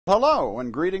Hello,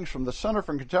 and greetings from the Center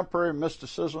for Contemporary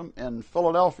Mysticism in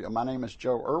Philadelphia. My name is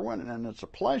Joe Irwin, and it's a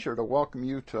pleasure to welcome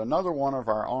you to another one of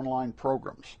our online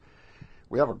programs.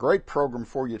 We have a great program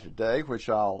for you today, which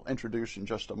I'll introduce in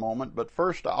just a moment. But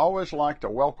first, I always like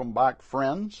to welcome back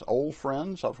friends, old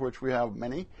friends, of which we have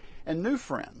many, and new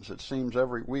friends. It seems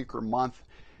every week or month,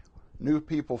 new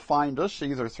people find us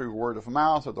either through word of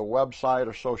mouth or the website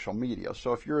or social media.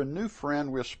 So if you're a new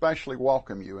friend, we especially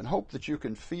welcome you and hope that you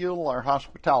can feel our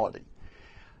hospitality.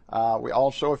 We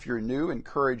also, if you're new,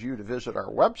 encourage you to visit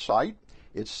our website.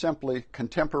 It's simply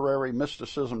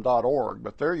contemporarymysticism.org,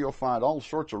 but there you'll find all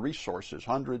sorts of resources,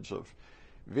 hundreds of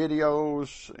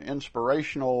videos,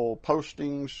 inspirational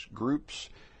postings, groups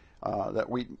that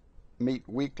we meet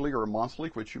weekly or monthly,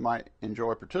 which you might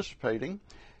enjoy participating,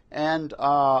 and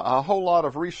a whole lot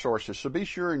of resources. So be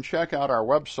sure and check out our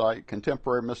website,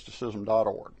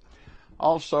 contemporarymysticism.org.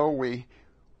 Also,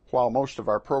 while most of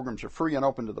our programs are free and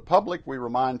open to the public, we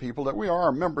remind people that we are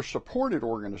a member-supported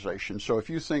organization. So if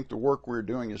you think the work we're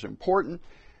doing is important,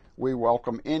 we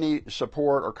welcome any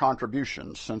support or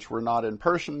contributions. Since we're not in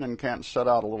person and can't set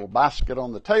out a little basket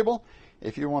on the table,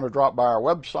 if you want to drop by our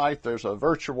website, there's a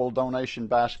virtual donation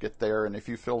basket there, and if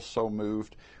you feel so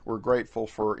moved, we're grateful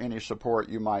for any support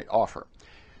you might offer.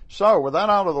 So, with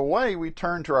that out of the way, we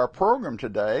turn to our program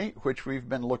today, which we've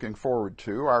been looking forward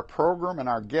to. Our program and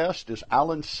our guest is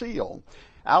Alan Seale.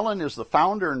 Alan is the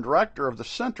founder and director of the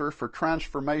Center for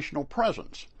Transformational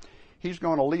Presence. He's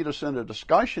going to lead us in a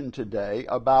discussion today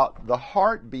about the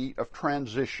heartbeat of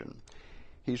transition.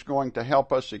 He's going to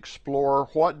help us explore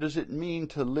what does it mean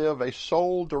to live a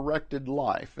soul-directed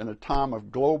life in a time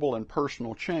of global and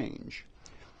personal change.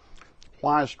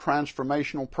 Why is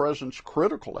transformational presence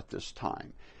critical at this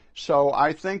time? So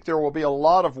I think there will be a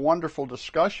lot of wonderful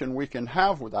discussion we can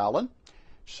have with Alan.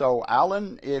 So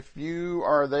Alan, if you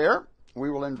are there,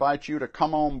 we will invite you to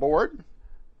come on board.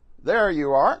 There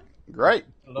you are. Great.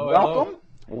 Hello, welcome.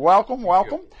 hello.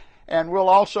 Welcome. And we'll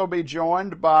also be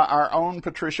joined by our own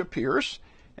Patricia Pierce.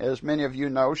 As many of you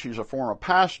know, she's a former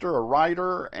pastor, a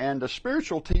writer, and a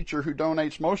spiritual teacher who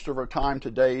donates most of her time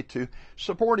today to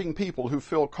supporting people who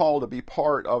feel called to be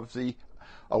part of the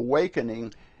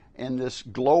awakening in this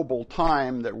global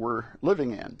time that we're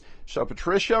living in. So,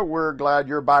 Patricia, we're glad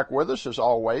you're back with us as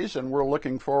always, and we're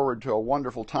looking forward to a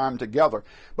wonderful time together.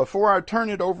 Before I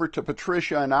turn it over to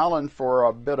Patricia and Alan for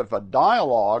a bit of a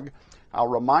dialogue, I'll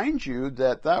remind you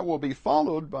that will be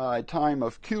followed by a time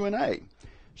of Q&A.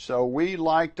 So we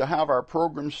like to have our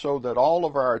programs so that all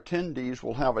of our attendees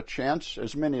will have a chance,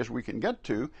 as many as we can get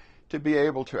to be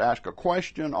able to ask a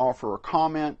question, offer a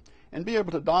comment, and be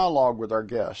able to dialogue with our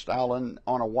guest, Alan,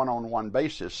 on a one-on-one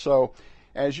basis. So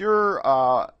as you're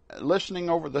listening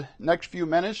over the next few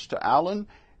minutes to Alan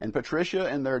and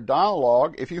Patricia in their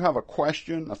dialogue, if you have a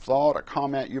question, a thought, a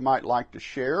comment you might like to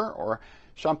share, or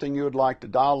something you would like to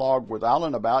dialogue with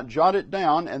Alan about, jot it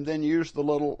down and then use the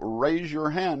little raise your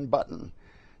hand button.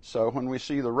 So when we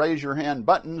see the raise your hand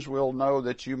buttons, we'll know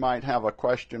that you might have a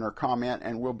question or comment,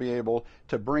 and we'll be able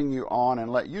to bring you on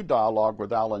and let you dialogue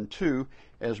with Alan too,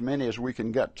 as many as we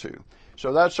can get to.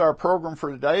 So that's our program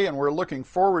for today, and we're looking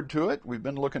forward to it. We've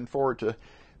been looking forward to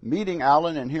meeting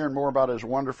Alan and hearing more about his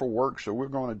wonderful work, so we're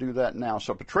going to do that now.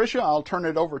 So Patricia, I'll turn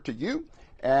it over to you,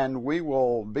 and we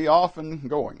will be off and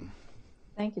going.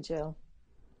 Thank you, Joe.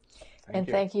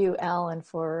 Thank you, Alan,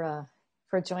 for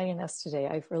joining us today.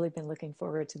 I've really been looking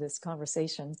forward to this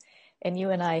conversation. And you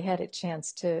and I had a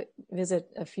chance to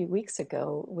visit a few weeks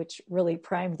ago, which really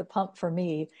primed the pump for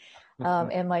me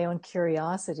and my own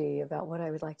curiosity about what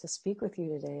I would like to speak with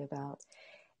you today about.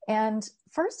 And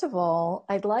first of all,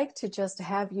 I'd like to just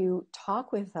have you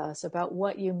talk with us about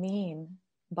what you mean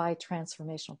by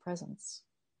transformational presence.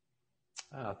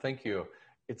 Thank you.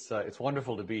 It's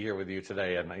wonderful to be here with you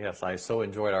today. And yes, I so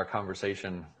enjoyed our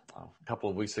conversation a couple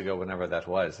of weeks ago, whenever that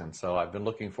was. And so I've been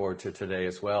looking forward to today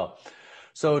as well.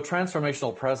 So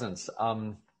transformational presence,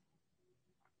 when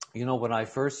I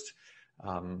first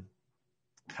kind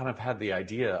of had the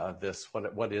idea of this,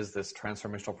 what is this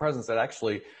transformational presence? It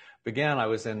actually began, I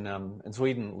was in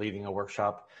Sweden leading a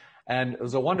workshop, and it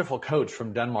was a wonderful coach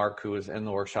from Denmark who was in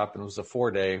the workshop, and it was a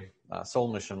 4-day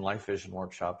soul mission, life vision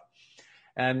workshop.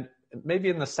 And maybe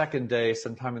in the second day,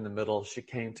 sometime in the middle, she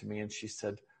came to me and she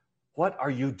said, "What are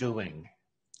you doing?"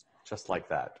 Just like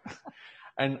that.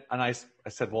 And I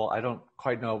said, well, I don't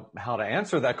quite know how to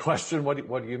answer that question. What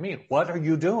do you mean? What are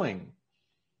you doing?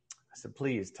 I said,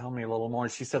 please tell me a little more.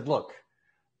 And she said, look,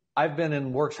 I've been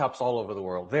in workshops all over the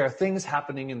world. There are things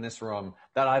happening in this room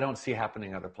that I don't see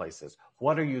happening other places.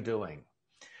 What are you doing?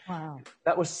 Wow.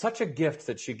 That was such a gift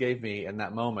that she gave me in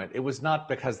that moment. It was not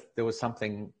because there was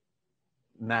something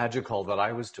magical that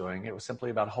I was doing. It was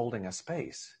simply about holding a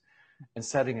space and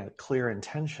setting a clear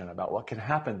intention about what can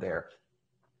happen there.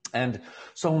 And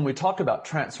so when we talk about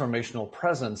transformational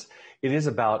presence, it is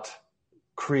about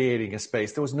creating a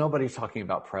space. There was nobody talking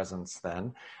about presence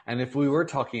then. And if we were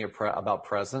talking about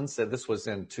presence, this was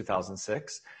in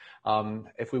 2006,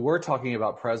 if we were talking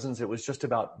about presence, it was just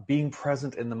about being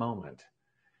present in the moment.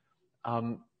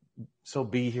 So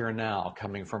be here now,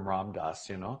 coming from Ram Dass,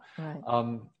 you know.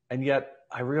 Right. And yet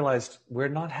I realized we're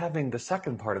not having the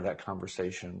second part of that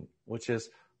conversation, which is,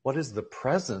 what is the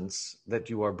presence that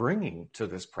you are bringing to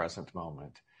this present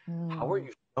moment? How are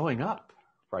you showing up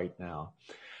right now?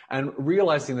 And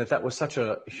realizing that that was such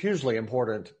a hugely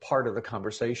important part of the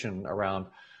conversation around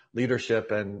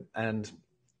leadership and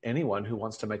anyone who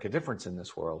wants to make a difference in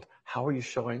this world. How are you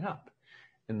showing up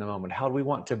in the moment? How do we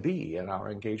want to be in our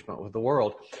engagement with the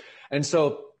world? And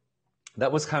so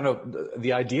that was kind of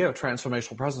the idea of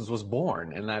transformational presence was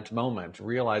born in that moment,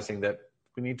 realizing that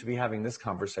we need to be having this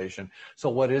conversation. So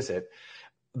what is it?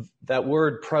 That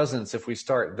word presence, if we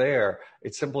start there,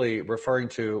 it's simply referring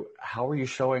to how are you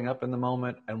showing up in the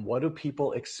moment and what do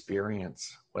people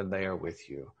experience when they are with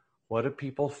you? What do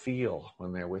people feel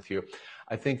when they're with you?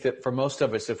 I think that for most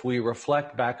of us, if we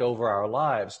reflect back over our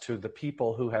lives to the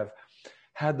people who have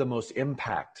had the most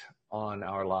impact on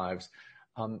our lives,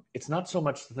 it's not so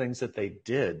much the things that they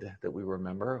did that we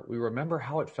remember. We remember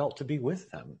how it felt to be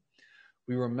with them.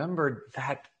 We remembered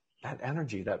that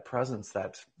energy, that presence,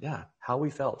 how we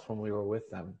felt when we were with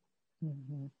them.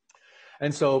 Mm-hmm.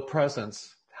 And so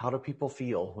presence, how do people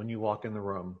feel when you walk in the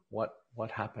room? What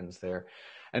happens there?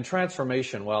 And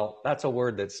transformation, well, that's a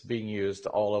word that's being used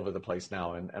all over the place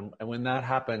now. And when that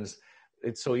happens,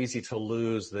 it's so easy to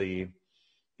lose the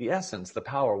essence, the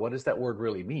power. What does that word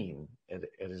really mean at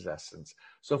its essence?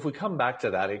 So if we come back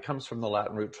to that, it comes from the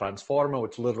Latin root transforma,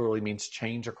 which literally means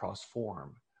change across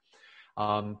form.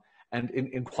 And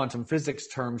in quantum physics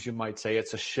terms, you might say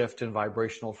it's a shift in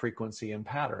vibrational frequency and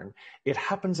pattern. It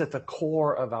happens at the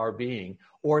core of our being,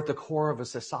 or at the core of a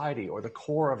society, or the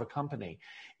core of a company.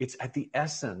 It's at the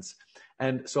essence.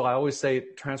 And so I always say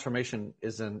transformation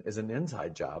is an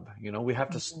inside job. You know, we have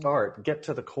to get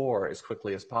to the core as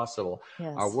quickly as possible.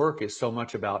 Yes. Our work is so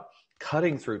much about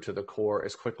cutting through to the core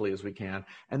as quickly as we can,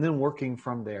 and then working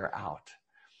from there out.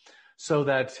 So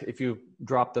that if you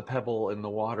drop the pebble in the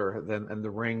water, and the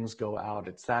rings go out,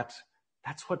 that's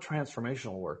what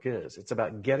transformational work is. It's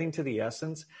about getting to the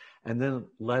essence and then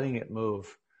letting it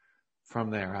move from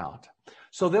there out.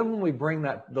 So then when we bring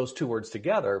those two words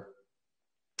together,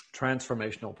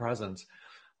 transformational presence,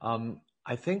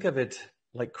 I think of it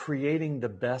like creating the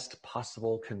best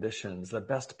possible conditions, the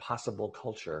best possible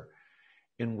culture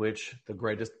in which the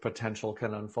greatest potential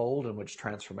can unfold, in which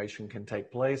transformation can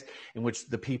take place, in which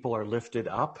the people are lifted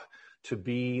up to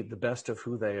be the best of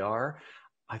who they are.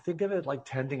 I think of it like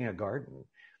tending a garden.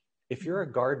 If you're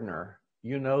a gardener,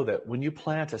 you know that when you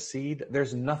plant a seed,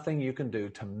 there's nothing you can do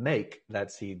to make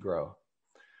that seed grow.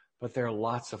 But there are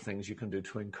lots of things you can do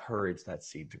to encourage that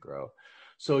seed to grow.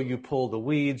 So you pull the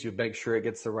weeds, you make sure it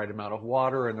gets the right amount of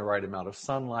water and the right amount of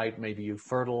sunlight. Maybe you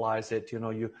fertilize it. You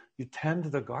know, you tend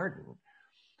the garden.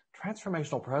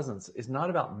 Transformational presence is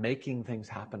not about making things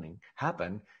happen.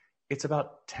 It's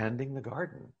about tending the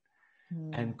garden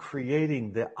and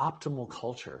creating the optimal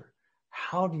culture.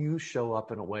 How do you show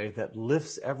up in a way that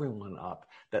lifts everyone up,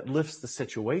 that lifts the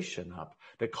situation up,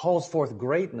 that calls forth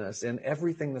greatness in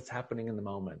everything that's happening in the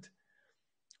moment?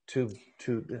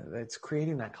 It's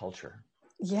creating that culture.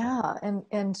 Yeah,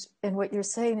 and what you're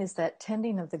saying is that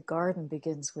tending of the garden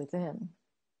begins within.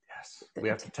 Yes, we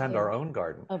have to tend our own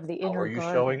garden. Of the inner How are you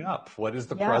garden. showing up? What is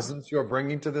the presence you're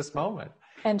bringing to this moment?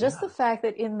 And just the fact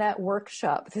that in that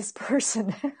workshop, this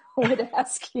person would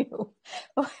ask you,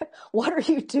 what are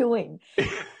you doing?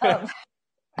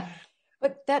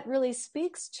 But that really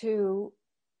speaks to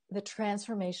the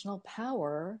transformational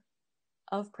power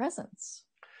of presence.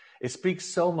 It speaks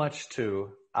so much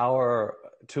to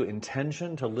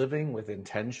intention, to living with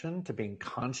intention, to being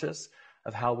conscious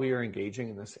of how we are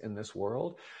engaging in this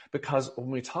world. Because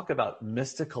when we talk about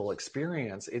mystical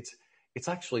experience, it's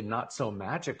actually not so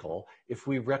magical if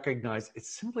we recognize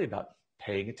it's simply about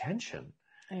paying attention.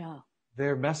 Yeah.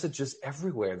 There are messages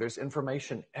everywhere. There's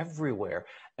information everywhere.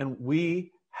 And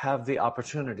we have the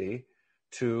opportunity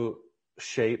to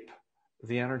shape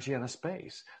the energy in a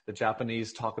space. The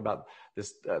Japanese talk about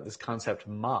this concept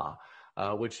ma,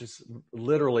 which is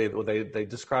literally, they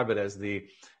describe it as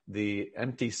the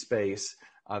empty space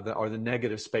or the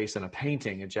negative space in a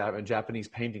painting. And Japanese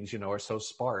paintings, are so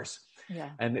sparse. Yeah.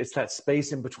 And it's that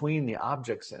space in between the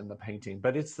objects in the painting,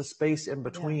 but it's the space in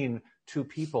between two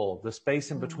people, the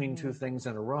space in between two things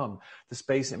in a room, the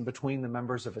space in between the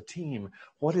members of a team.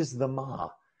 What is the ma?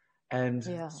 And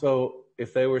so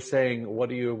if they were saying,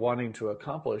 what are you wanting to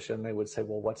accomplish? And they would say,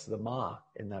 well, what's the ma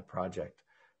in that project?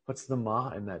 What's the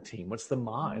ma in that team? What's the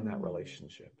ma in that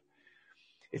relationship?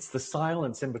 It's the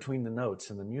silence in between the notes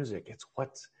and the music. It's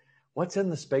what's in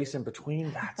the space in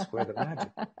between. That's where the magic.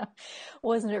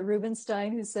 Wasn't it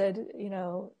Rubinstein who said,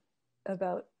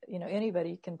 about,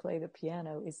 anybody can play the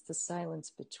piano. It's the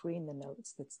silence between the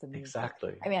notes that's the music.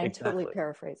 Exactly. I mean, I'm totally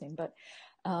paraphrasing, but,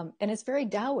 and it's very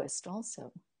Taoist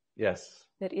also. Yes.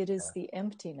 That it is the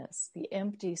emptiness, the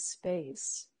empty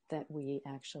space that we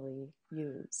actually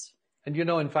use. And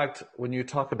in fact, when you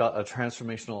talk about a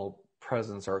transformational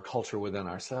presence or a culture within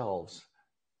ourselves,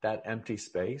 that empty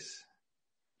space,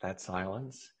 that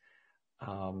silence,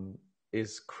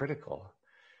 is critical.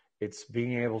 It's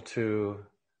being able to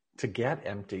get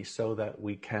empty so that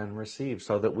we can receive,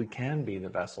 so that we can be the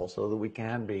vessel, so that we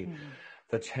can be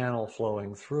the channel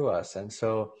flowing through us. And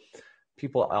so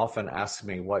people often ask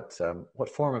me what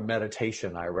form of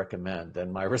meditation I recommend,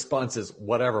 and my response is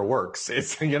whatever works.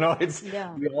 We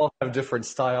all have different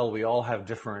style, we all have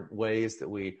different ways that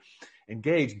we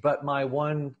engage. But my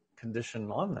one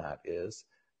condition on that is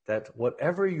that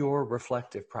whatever your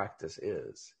reflective practice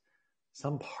is,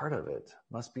 some part of it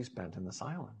must be spent in the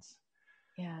silence.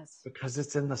 Yes. Because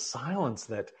it's in the silence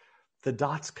that the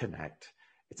dots connect.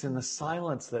 It's in the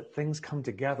silence that things come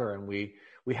together, and we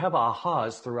have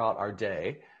ahas throughout our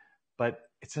day, but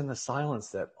it's in the silence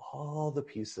that all the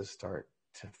pieces start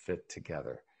to fit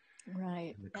together.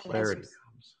 Right. And the clarity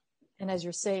comes. And as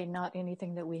you're saying, not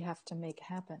anything that we have to make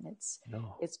happen.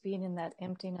 It's being in that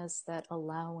emptiness, that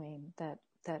allowing, that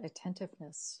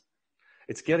attentiveness.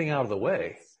 It's getting out of the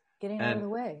way. Out of the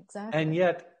way, exactly. And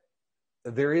yet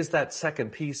there is that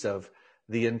second piece of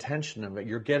the intention of it.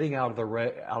 You're getting out of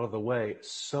the way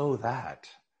so that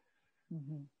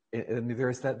and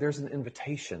there's an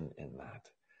invitation in that.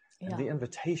 And the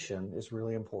invitation is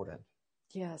really important.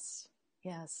 Yes.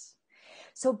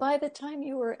 So by the time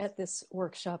you were at this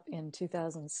workshop in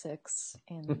 2006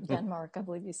 in Denmark, I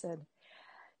believe you said,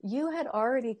 you had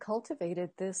already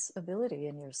cultivated this ability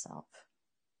in yourself,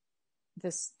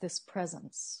 this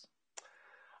presence.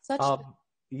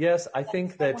 Yes, I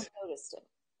think that noticed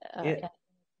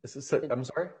it. I'm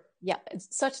sorry? Yeah, it's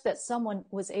such that someone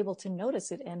was able to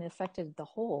notice it and affected the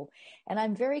whole. And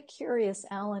I'm very curious,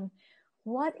 Alan,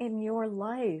 what in your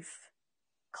life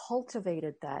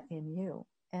cultivated that in you?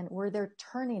 And were there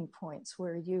turning points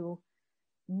where you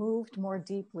moved more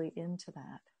deeply into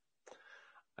that?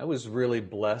 I was really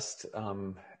blessed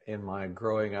in my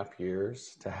growing up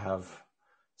years to have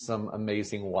some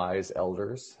amazing wise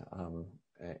elders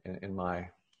in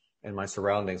my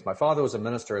surroundings. My father was a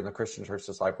minister in the Christian Church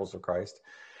Disciples of Christ,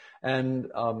 and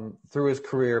through his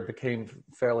career became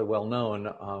fairly well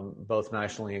known both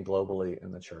nationally and globally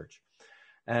in the church.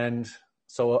 And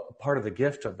so part of the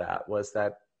gift of that was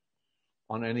that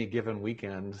on any given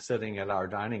weekend, sitting at our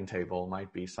dining table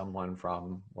might be someone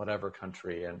from whatever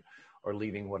country or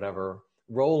leading whatever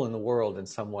role in the world in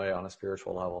some way on a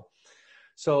spiritual level.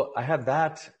 So I had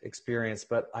that experience,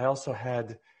 but I also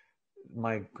had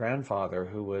my grandfather,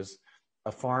 who was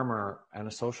a farmer and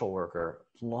a social worker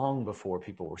long before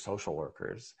people were social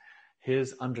workers.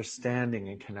 His understanding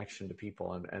and connection to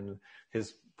people, and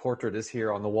his portrait is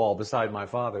here on the wall beside my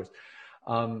father's,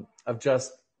 of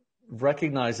just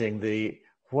recognizing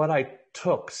what I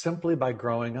took simply by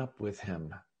growing up with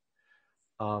him.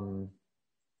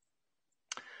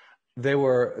 There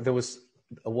was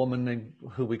a woman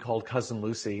who we called Cousin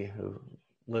Lucy, who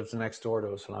lived next door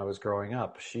to us when I was growing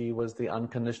up. She was the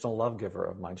unconditional love giver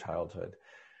of my childhood.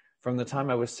 From the time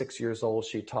I was 6 years old,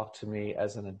 she talked to me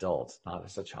as an adult, not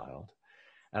as a child.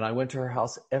 And I went to her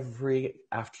house every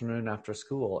afternoon after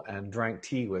school and drank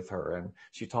tea with her. And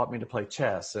she taught me to play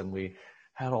chess, and we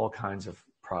had all kinds of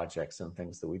projects and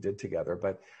things that we did together.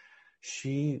 But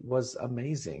she was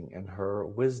amazing in her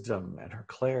wisdom and her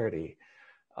clarity.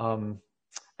 And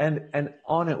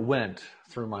on it went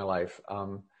through my life,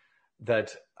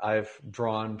 that I've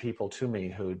drawn people to me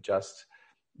who just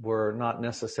were not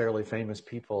necessarily famous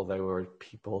people. They were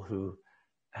people who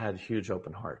had huge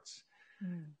open hearts.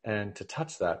 And to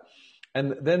touch that.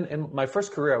 And then in my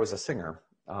first career, I was a singer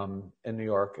in New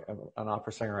York, an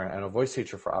opera singer and a voice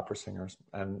teacher for opera singers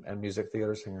and music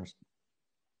theater singers.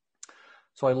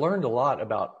 So I learned a lot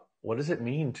about what does it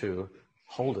mean to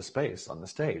hold a space on the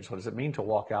stage? What does it mean to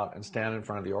walk out and stand in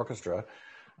front of the orchestra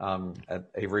at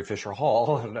Avery Fisher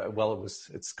Hall? Well,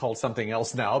 it's called something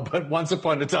else now, but once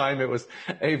upon a time it was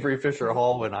Avery Fisher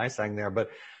Hall when I sang there.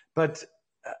 But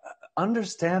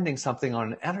understanding something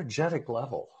on an energetic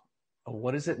level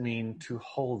what does it mean to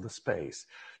hold the space,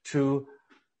 to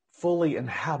fully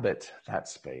inhabit that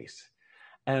space,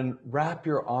 and wrap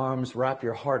your arms, wrap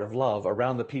your heart of love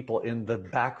around the people in the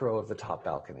back row of the top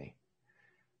balcony,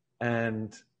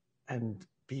 and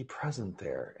be present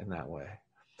there in that way.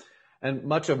 And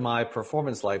much of my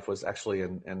performance life was actually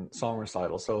in song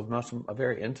recital, so much a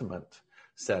very intimate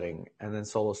setting, and then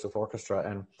soloist with orchestra.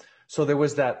 And so there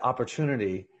was that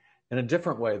opportunity in a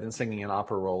different way than singing an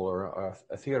opera role or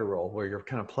a theater role where you're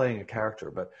kind of playing a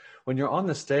character. But when you're on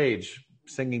the stage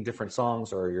singing different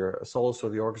songs, or you're a soloist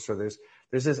with the orchestra,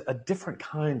 there's a different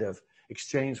kind of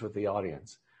exchange with the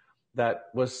audience that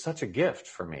was such a gift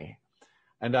for me.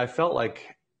 And I felt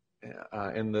like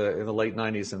in the late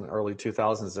 90s and early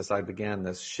 2000s, as I began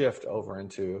this shift over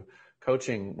into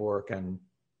coaching work and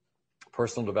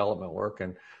personal development work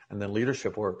and then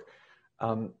leadership work,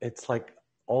 it's like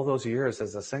all those years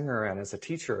as a singer and as a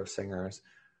teacher of singers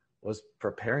was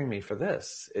preparing me for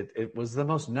this. It was the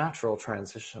most natural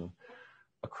transition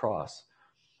across.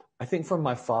 I think from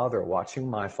my father, watching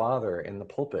my father in the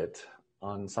pulpit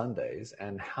on Sundays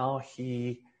and how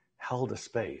he held a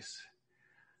space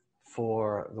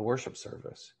for the worship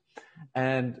service,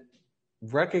 and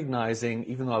recognizing,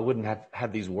 even though I wouldn't have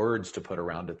had these words to put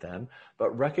around it then,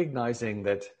 but recognizing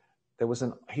that there was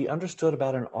he understood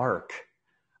about an arc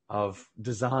of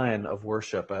design of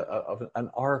worship, of an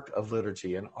arc of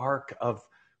liturgy, an arc of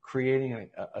creating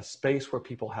a space where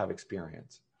people have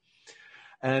experience.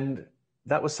 And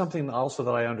that was something also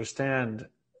that I understood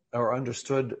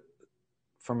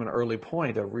from an early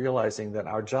point of realizing that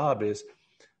our job is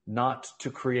not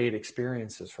to create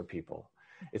experiences for people.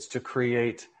 It's to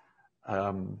create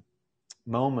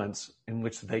moments in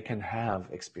which they can have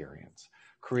experience.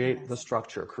 Create the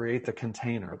structure, create the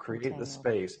container, create the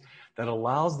space that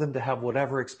allows them to have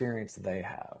whatever experience they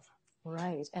have.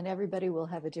 Right. And everybody will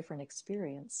have a different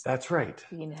experience. That's right.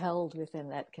 Being held within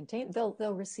that container.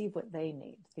 They'll receive what they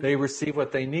need. They receive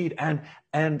what they need.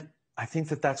 And I think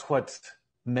that's what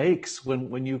makes,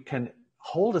 when you can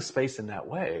hold a space in that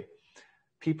way,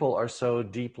 people are so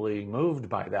deeply moved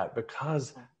by that,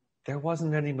 because there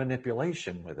wasn't any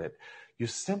manipulation with it. You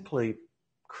simply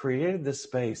created this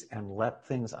space and let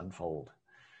things unfold.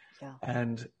 Yeah.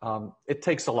 And it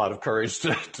takes a lot of courage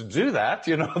to do that,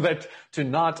 that to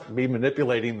not be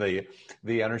manipulating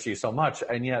the energy so much.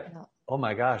 And yet, oh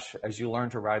my gosh, as you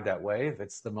learn to ride that wave,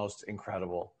 it's the most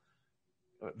incredible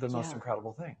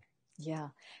thing. Yeah.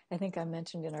 I think I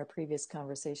mentioned in our previous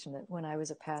conversation that when I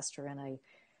was a pastor and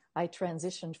I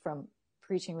transitioned from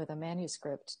preaching with a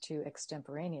manuscript to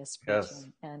extemporaneous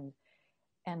preaching,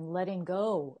 and letting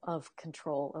go of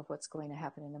control of what's going to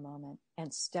happen in the moment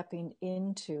and stepping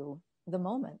into the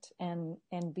moment and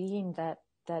being that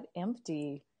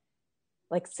empty,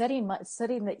 like setting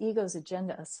the ego's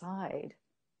agenda aside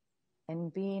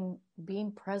and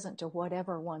being present to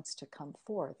whatever wants to come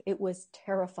forth. It was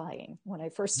terrifying when I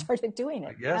first started doing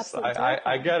it. Yes,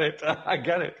 I get it. I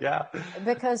get it. Yeah.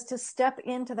 Because to step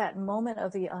into that moment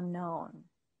of the unknown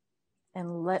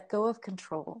and let go of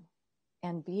control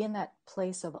and be in that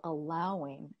place of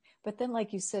allowing. But then,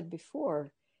 like you said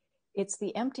before, it's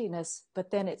the emptiness, but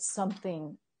then it's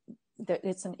something that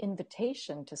it's an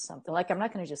invitation to something. Like, I'm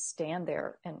not going to just stand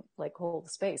there and like hold the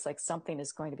space, like something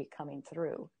is going to be coming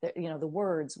through. The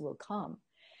words will come.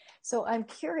 So I'm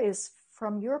curious,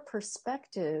 from your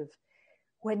perspective,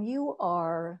 when you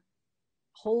are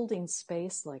holding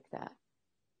space like that,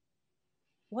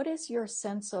 what is your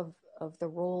sense of the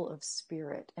role of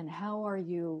spirit, and how are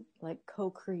you like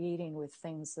co-creating with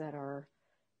things that are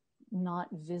not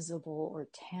visible or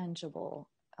tangible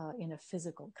in a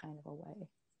physical kind of a way?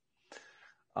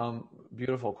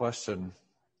 Beautiful question.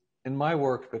 In my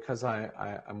work, because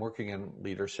I'm working in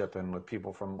leadership and with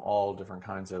people from all different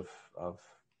kinds of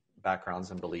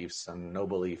backgrounds and beliefs and no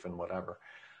belief and whatever.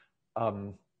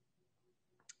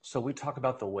 So we talk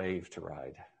about the wave to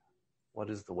ride. What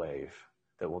is the wave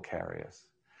that will carry us?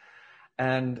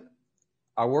 And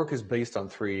our work is based on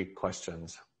three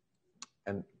questions.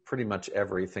 And pretty much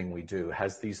everything we do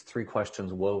has these three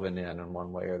questions woven in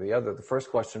one way or the other. The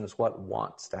first question is, what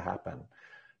wants to happen?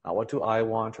 Not what do I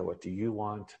want or what do you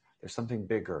want? There's something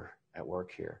bigger at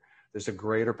work here. There's a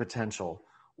greater potential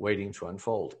waiting to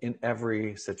unfold in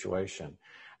every situation.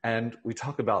 And we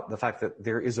talk about the fact that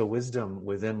there is a wisdom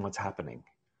within what's happening.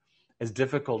 As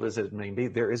difficult as it may be,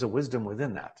 there is a wisdom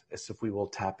within that, as if we will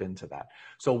tap into that.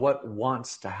 So what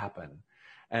wants to happen?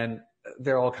 And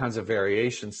there are all kinds of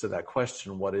variations to that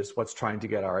question. What's trying to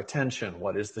get our attention?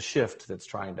 What is the shift that's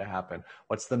trying to happen?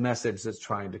 What's the message that's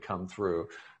trying to come through?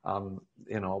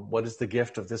 What is the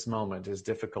gift of this moment, as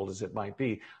difficult as it might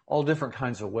be? All different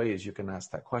kinds of ways you can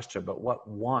ask that question, but what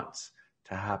wants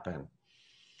to happen?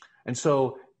 And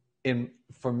so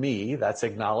for me, that's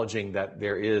acknowledging that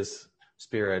there is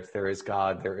spirit, there is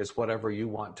God, there is whatever you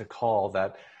want to call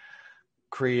that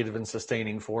creative and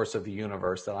sustaining force of the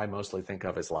universe that I mostly think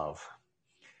of as love.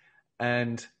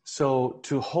 And so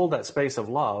to hold that space of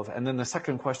love, and then the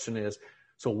second question is,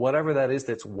 so whatever that is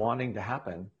that's wanting to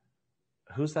happen,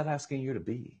 who's that asking you to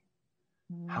be?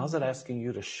 How's it asking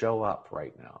you to show up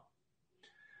right now?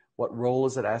 What role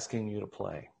is it asking you to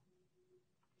play?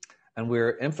 And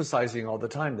we're emphasizing all the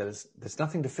time that there's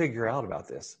nothing to figure out about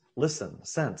this. Listen,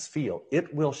 sense, feel.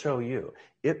 It will show you.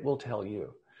 It will tell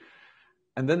you.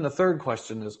 And then the third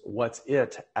question is, what's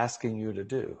it asking you to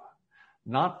do?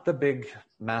 Not the big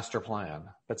master plan,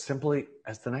 but simply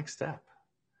as the next step.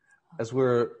 As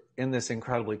we're in this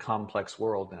incredibly complex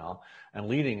world now and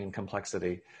leading in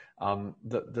complexity,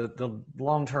 the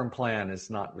long-term plan is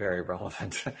not very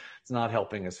relevant. It's not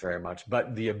helping us very much.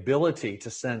 But the ability to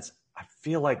sense, I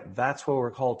feel like that's where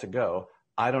we're called to go.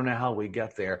 I don't know how we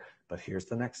get there, but here's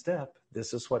the next step.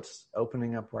 This is what's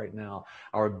opening up right now.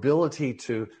 Our ability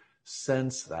to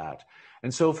sense that.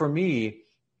 And so for me,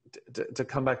 to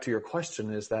come back to your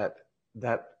question, is that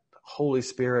Holy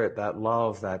Spirit, that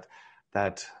love,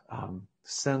 that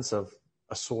sense of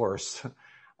a source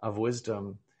of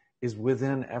wisdom is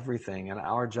within everything. And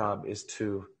our job is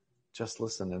to just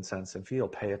listen and sense and feel,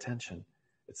 pay attention.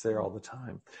 It's there all the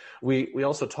time. We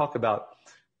also talk about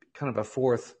kind of a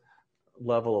fourth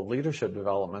level of leadership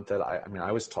development that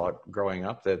I was taught growing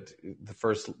up, that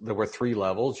there were three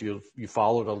levels. You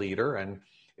followed a leader, and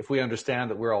if we understand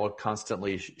that we're all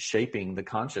constantly shaping the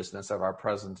consciousness of our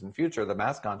present and future, the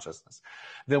mass consciousness,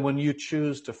 then when you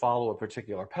choose to follow a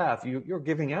particular path, you're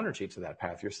giving energy to that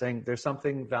path. You're saying there's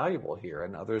something valuable here,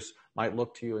 and others might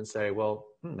look to you and say, well,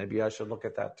 maybe I should look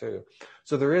at that too.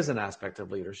 So there is an aspect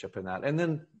of leadership in that. And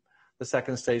then the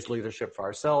second stage, leadership for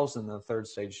ourselves, and the third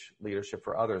stage, leadership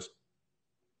for others.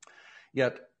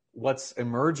 Yet what's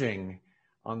emerging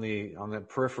on the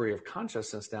periphery of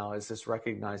consciousness now is this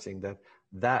recognizing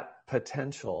that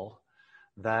potential,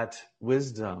 that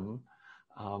wisdom,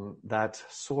 that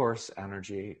source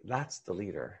energy, that's the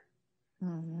leader.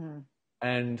 Mm-hmm.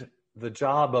 And the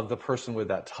job of the person with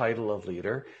that title of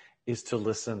leader is to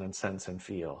listen and sense and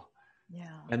feel. Yeah.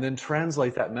 And then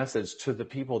translate that message to the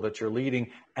people that you're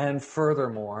leading, and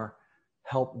furthermore,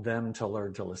 help them to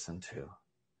learn to listen to.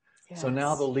 Yes. So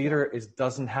now the leader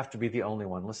doesn't have to be the only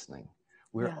one listening.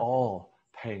 We're all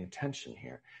paying attention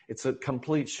here. It's a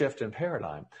complete shift in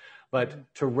paradigm.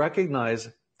 But to recognize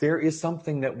there is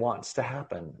something that wants to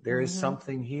happen. There is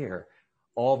something here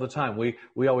all the time.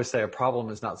 We always say a problem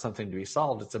is not something to be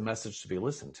solved. It's a message to be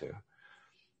listened to.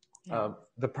 Yeah.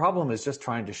 The problem is just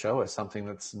trying to show us something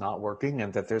that's not working,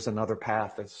 and that there's another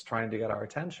path that's trying to get our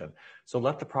attention. So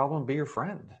let the problem be your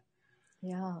friend.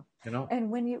 Yeah.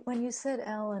 And when you said,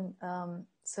 Alan,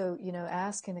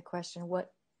 asking the question,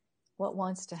 what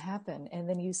wants to happen? And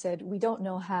then you said, we don't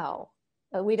know how.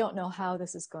 We don't know how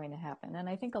this is going to happen. And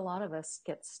I think a lot of us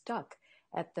get stuck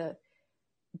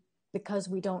because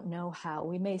we don't know how.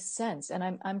 We may sense,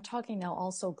 and I'm talking now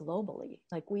also globally,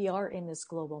 like we are in this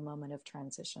global moment of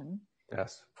transition.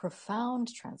 Yes.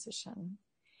 Profound transition.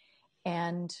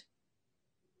 And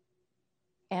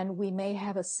we may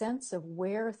have a sense of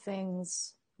where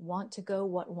things want to go,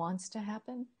 what wants to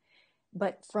happen.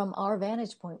 But from our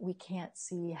vantage point, we can't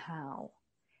see how.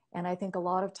 And I think a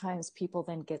lot of times people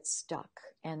then get stuck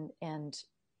and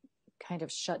kind of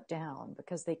shut down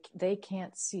because they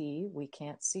can't see, we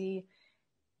can't see,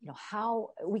 how,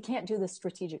 we can't do the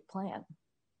strategic plan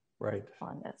right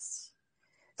on this.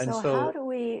 And so how do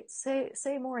we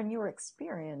say more in your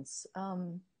experience,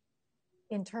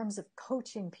 in terms of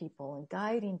coaching people and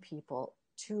guiding people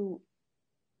to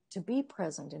be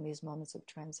present in these moments of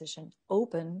transition,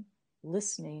 open,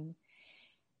 listening?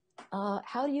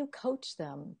 How do you coach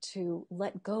them to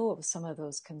let go of some of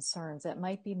those concerns that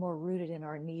might be more rooted in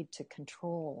our need to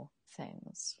control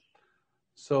things?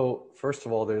 So first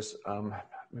of all, there's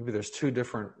two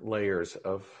different layers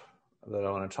that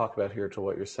I want to talk about here to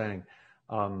what you're saying.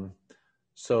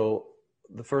 So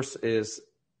the first is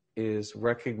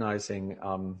recognizing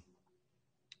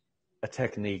a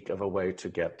technique of a way to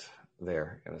get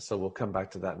there. So we'll come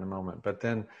back to that in a moment. But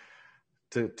then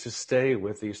to stay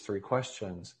with these three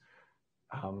questions,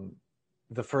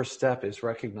 the first step is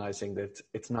recognizing that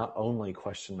it's not only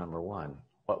question number one,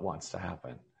 what wants to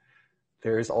happen.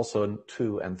 There is also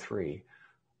 2 and 3.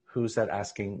 who's that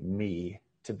asking me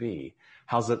to be?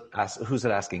 Who's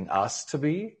it asking us to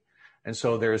be? And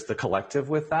so there's the collective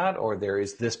with that, or there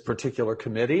is this particular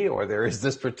committee, or there is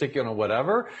this particular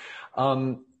whatever.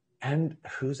 And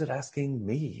who's it asking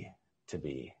me to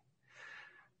be?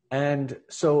 And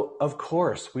so, of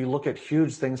course, we look at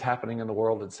huge things happening in the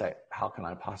world and say, how can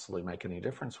I possibly make any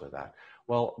difference with that?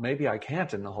 Well, maybe I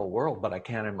can't in the whole world, but I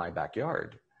can in my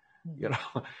backyard, you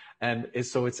know? And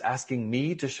so it's asking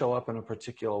me to show up in a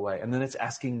particular way. And then it's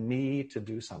asking me to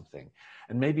do something.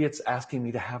 And maybe it's asking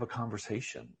me to have a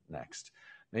conversation next.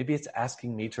 Maybe it's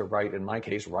asking me to write, in my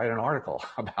case, write an article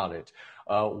about it.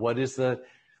 What is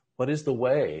the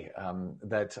way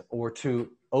or to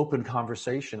open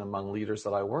conversation among leaders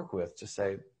that I work with to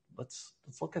say, let's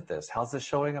look at this. How's this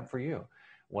showing up for you?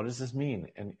 What does this mean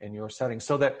in your setting?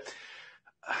 So that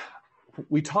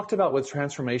we talked about with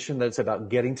transformation, that it's about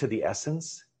getting to the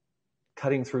essence,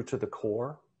 cutting through to the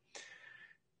core.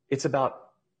 It's about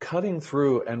cutting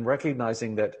through and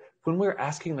recognizing that when we're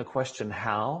asking the question,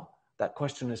 how, that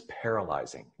question is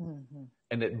paralyzing. Mm-hmm.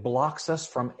 And it blocks us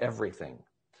from everything.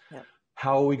 Yep.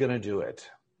 How are we going to do it?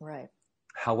 Right.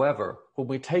 However, when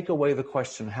we take away the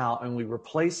question how and we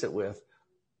replace it with,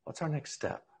 what's our next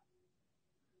step?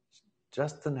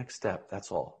 Just the next step,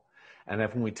 that's all. And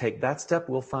if when we take that step,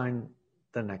 we'll find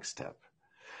the next step.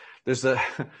 There's that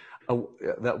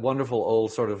wonderful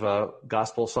old sort of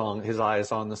gospel song, His Eye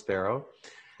is on the Sparrow.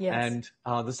 Yes.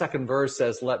 And the second verse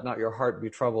says, let not your heart be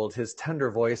troubled. His tender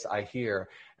voice I hear,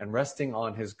 and resting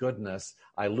on his goodness,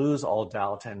 I lose all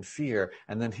doubt and fear.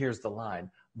 And then here's the line,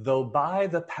 though by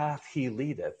the path he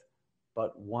leadeth,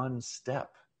 but one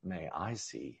step may I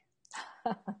see.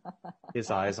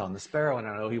 His eye is on the sparrow, and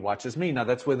I know he watches me. Now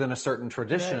that's within a certain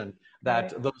tradition,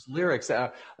 right. Those lyrics.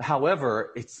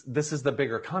 However, this is the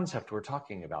bigger concept we're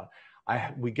talking about.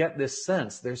 We get this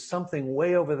sense there's something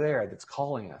way over there that's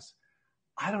calling us.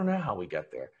 I don't know how we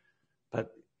get there,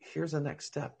 but here's the next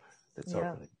step that's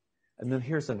opening. And then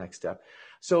here's the next step.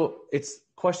 So it's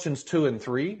questions 2 and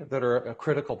 3 that are a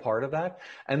critical part of that.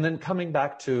 And then coming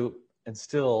back to, and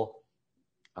still,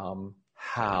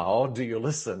 how do you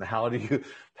listen? How do you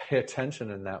pay attention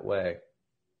in that way?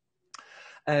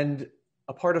 And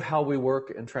a part of how we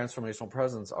work in Transformational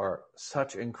Presence are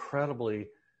such incredibly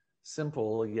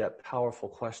simple yet powerful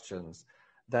questions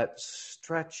that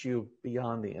stretch you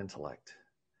beyond the intellect.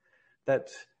 That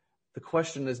the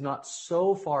question is not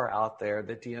so far out there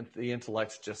that the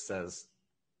intellect just says,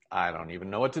 I don't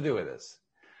even know what to do with this,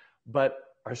 but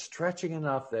are stretching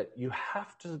enough that you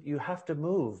have to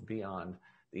move beyond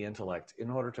the intellect in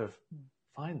order to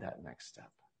find that next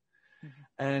step.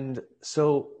 Mm-hmm. And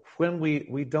so when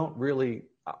we don't really,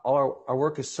 our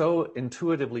work is so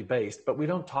intuitively based, but we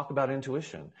don't talk about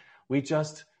intuition. We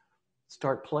just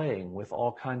start playing with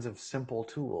all kinds of simple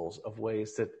tools of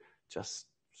ways that just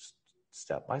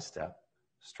step by step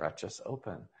stretch us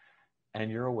open,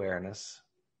 and your awareness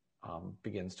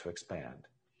begins to expand.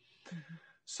 Mm-hmm.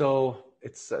 So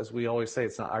it's, as we always say,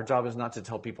 our job is not to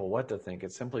tell people what to think.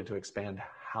 It's simply to expand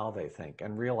how they think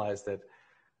and realize that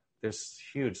there's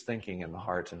huge thinking in the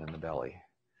heart and in the belly.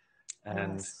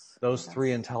 And those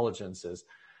three intelligences,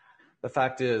 the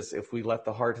fact is, if we let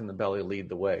the heart and the belly lead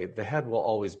the way, the head will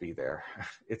always be there.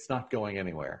 It's not going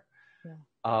anywhere.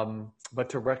 Yeah. But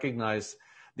to recognize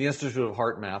the Institute of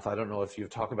Heart Math, I don't know if you've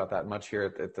talked about that much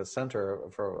here at the center,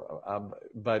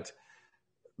 but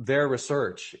their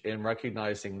research in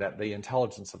recognizing that the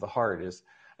intelligence of the heart is,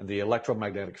 and the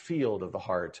electromagnetic field of the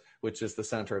heart, which is the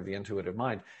center of the intuitive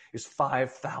mind, is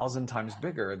 5,000 times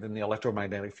bigger than the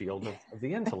electromagnetic field of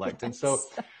the intellect. Yes. And so,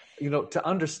 to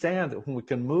understand that when we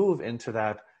can move into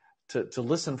that, to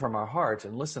listen from our heart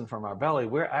and listen from our belly,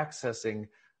 we're accessing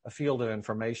a field of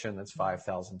information that's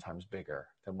 5,000 times bigger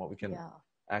than what we can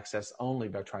access only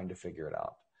by trying to figure it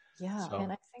out. Yeah,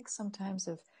 and I think sometimes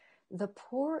of the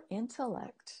poor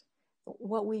intellect,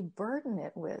 what we burden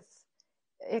it with,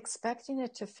 expecting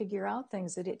it to figure out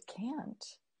things that it can't.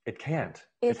 It can't.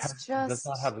 It does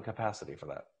not have the capacity for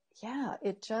that. Yeah,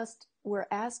 we're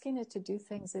asking it to do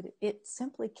things that it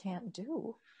simply can't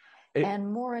do.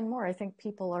 And more, I think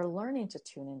people are learning to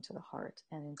tune into the heart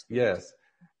and into yes.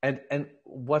 And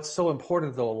what's so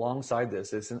important, though, alongside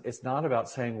this is it's not about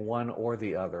saying one or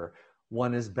the other.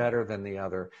 One is better than the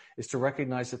other. Is to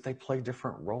recognize that they play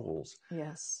different roles.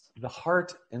 Yes. The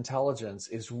heart intelligence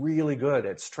is really good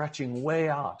at stretching way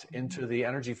out into the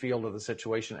energy field of the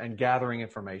situation and gathering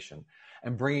information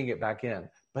and bringing it back in.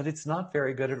 But it's not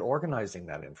very good at organizing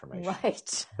that information.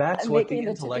 Right. That's what the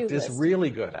intellect is really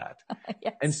good at.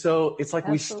 Yes. And so it's like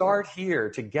we start here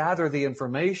to gather the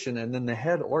information, and then the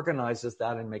head organizes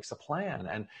that and makes a plan.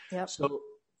 And so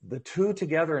the two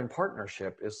together in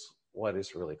partnership is what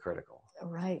is really critical.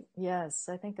 Right. Yes.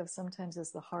 I think of sometimes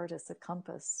as the heart as the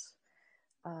compass,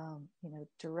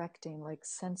 directing, like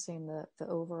sensing the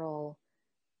overall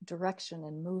direction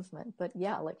and movement. But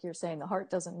yeah, like you're saying, the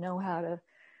heart doesn't know how to,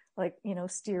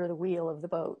 steer the wheel of the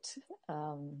boat.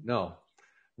 No.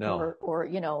 Or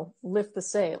lift the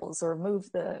sails or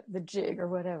move the jig or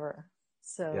whatever.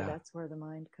 So Yeah. that's where the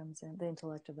mind comes in, the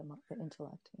intellect of the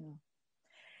intellect.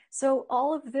 So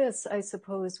all of this, I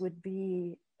suppose, would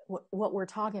be what we're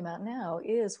talking about now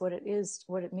is, what it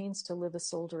means to live a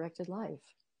soul-directed life,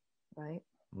 right?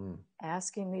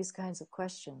 Asking these kinds of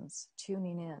questions,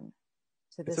 tuning in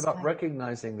to this. It's about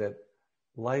recognizing that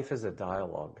life is a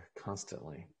dialogue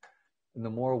constantly. And the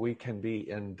more we can be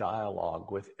in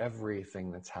dialogue with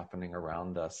everything that's happening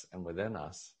around us and within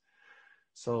us.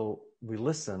 So we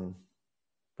listen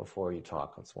before you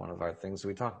talk. That's one of our things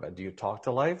we talk about. Do you talk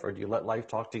to life, or do you let life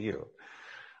talk to you?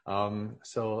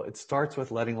 So it starts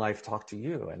with letting life talk to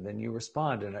you, and then you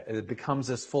respond, and it becomes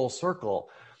this full circle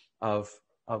of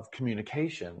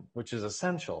communication, which is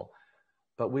essential.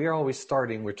 But we are always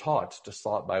we're taught to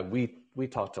start by, we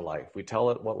talk to life. We tell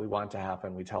it what we want to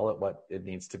happen. We tell it what it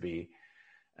needs to be.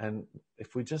 And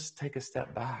if we just take a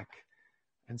step back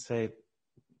and say,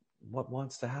 what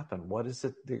wants to happen? What is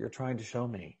it that you're trying to show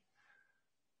me?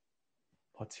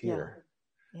 What's here?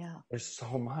 Yeah. There's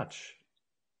so much.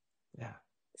 Yeah.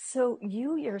 So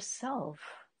you yourself,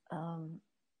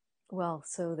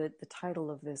 so the title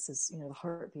of this is, the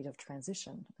heartbeat of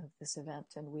transition of this event.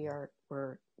 And we're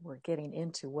getting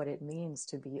into what it means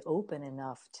to be open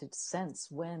enough to sense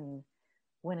when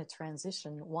a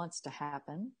transition wants to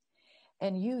happen.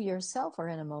 And you yourself are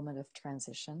in a moment of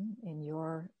transition in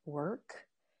your work.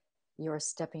 You're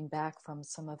stepping back from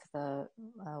some of the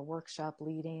workshop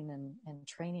leading and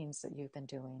trainings that you've been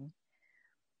doing.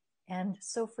 And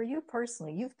so for you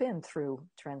personally, you've been through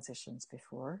transitions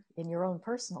before in your own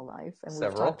personal life. And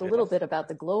we've talked a little bit about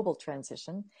the global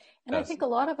transition. And I think a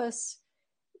lot of us,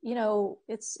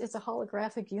 it's a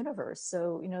holographic universe.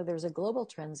 So, there's a global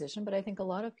transition, but I think a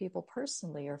lot of people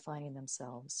personally are finding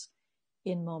themselves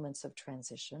in moments of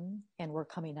transition. And we're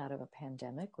coming out of a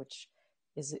pandemic, which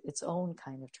is its own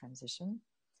kind of transition.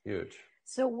 Huge.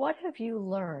 So what have you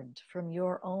learned from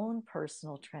your own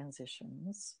personal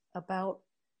transitions about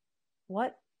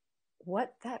what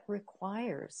that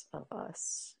requires of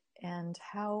us, and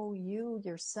how you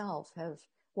yourself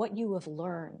what you have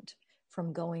learned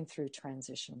from going through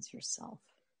transitions yourself?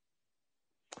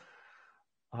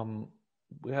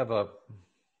 We have a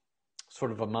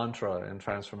sort of a mantra in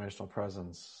Transformational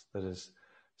Presence that is,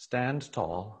 stand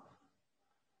tall,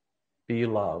 be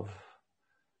love,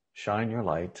 shine your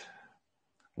light,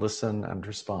 listen and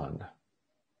respond.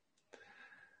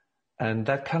 And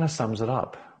that kind of sums it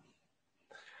up.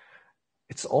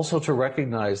 It's also to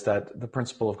recognize that the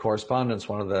principle of correspondence,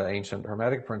 one of the ancient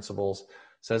Hermetic principles,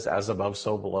 says as above,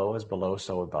 so below, as below,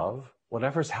 so above.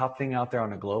 Whatever's happening out there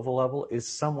on a global level is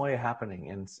some way happening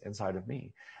inside of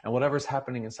me. And whatever's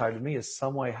happening inside of me is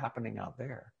some way happening out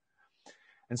there.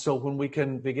 And so when we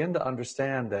can begin to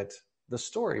understand that the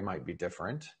story might be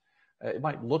different, it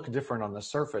might look different on the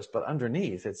surface, but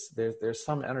underneath there's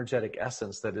some energetic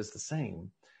essence that is the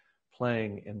same,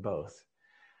 playing in both.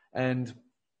 And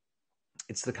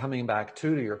it's the coming back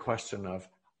to your question of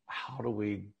how do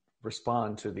we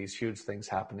respond to these huge things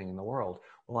happening in the world?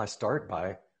 Well, I start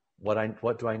by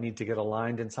what do I need to get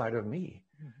aligned inside of me?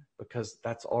 Because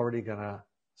that's already going to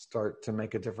start to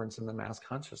make a difference in the mass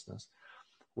consciousness.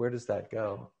 Where does that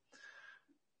go?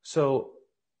 So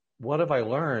what have I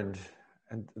learned?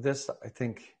 And this, I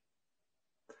think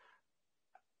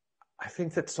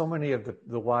that so many of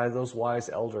those wise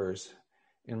elders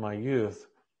in my youth,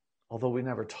 although we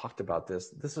never talked about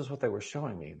this is what they were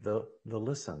showing me, the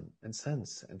listen and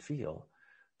sense and feel,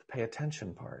 the pay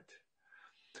attention part.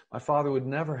 My father would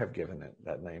never have given it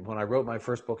that name. When I wrote my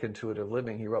first book, Intuitive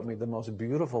Living, he wrote me the most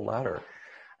beautiful letter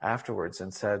afterwards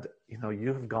and said,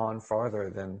 you have gone farther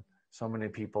than so many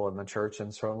people in the church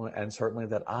and certainly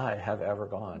that I have ever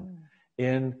gone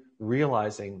in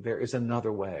realizing there is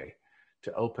another way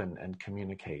to open and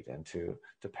communicate and to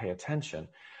pay attention.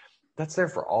 That's there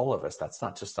for all of us. That's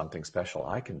not just something special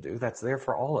I can do. That's there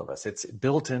for all of us. It's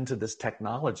built into this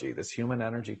technology, this human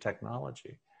energy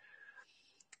technology.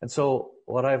 And so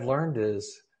what I've learned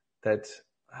is that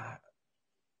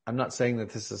I'm not saying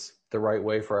that this is the right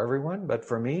way for everyone, but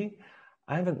for me,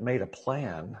 I haven't made a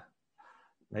plan,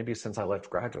 maybe since I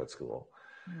left graduate school.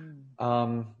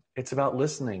 It's about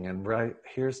listening, and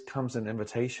here comes an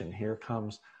invitation. Here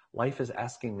comes, life is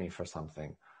asking me for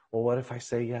something. Well, what if I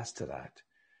say yes to that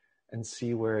and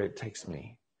see where it takes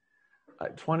me?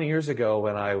 20 years ago,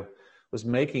 when I was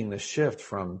making the shift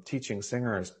from teaching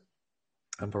singers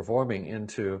and performing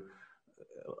into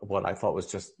what I thought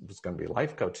was going to be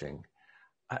life coaching,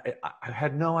 I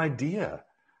had no idea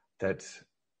that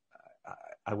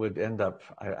I would end up,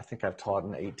 I think I've taught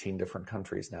in 18 different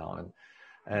countries now,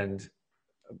 and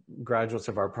graduates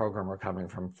of our program are coming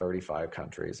from 35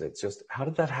 countries. It's just, how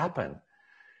did that happen?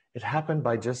 It happened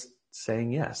by just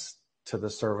saying yes to the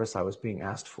service I was being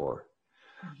asked for.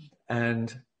 Mm-hmm.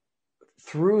 And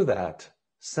through that,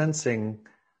 sensing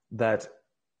that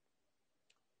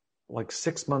like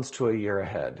 6 months to a year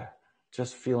ahead,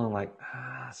 just feeling like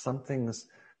something's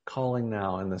calling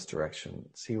now in this direction.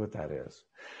 See what that is.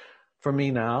 For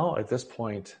me now, at this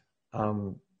point,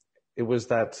 it was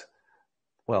that,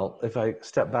 well, if I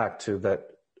step back to that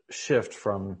shift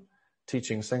from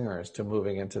teaching singers to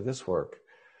moving into this work,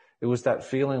 it was that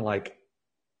feeling like,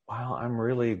 wow, I'm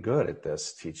really good at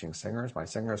this, teaching singers. My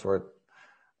singers were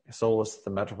soloists at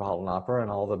the Metropolitan Opera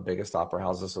and all the biggest opera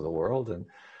houses of the world.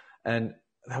 And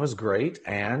that was great.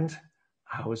 And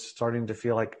I was starting to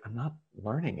feel like I'm not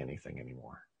learning anything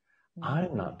anymore. Mm-hmm.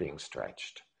 I'm not being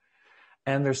stretched.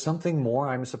 And there's something more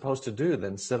I'm supposed to do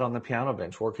than sit on the piano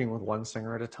bench working with one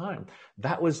singer at a time.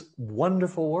 That was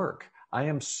wonderful work. I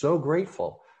am so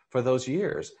grateful for those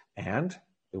years. And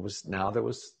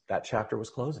that chapter was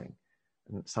closing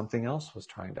and something else was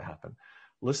trying to happen.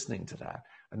 Listening to that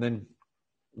and then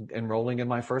enrolling in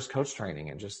my first coach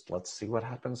training and just, let's see what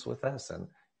happens with this, and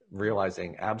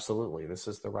realizing absolutely this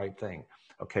is the right thing.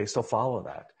 Okay, so follow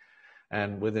that.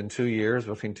 And within 2 years,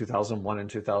 between 2001 and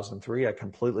 2003, I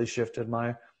completely shifted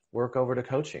my work over to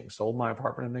coaching, sold my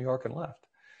apartment in New York and left.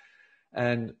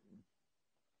 And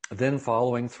then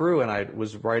following through, and I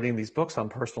was writing these books on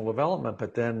personal development,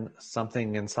 but then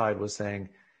something inside was saying,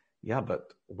 yeah,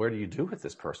 but where do you do with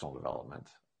this personal development?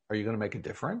 Are you going to make a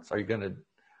difference?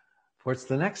 What's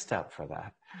the next step for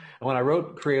that? And when I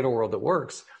wrote Create a World That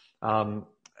Works,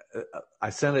 I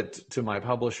sent it to my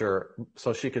publisher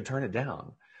so she could turn it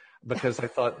down, because I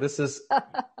thought this is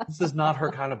not her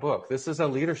kind of book. This is a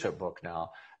leadership book now,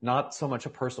 not so much a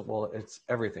personal, well,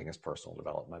 everything is personal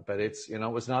development, but it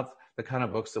was not the kind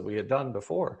of books that we had done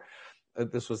before.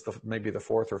 This was maybe the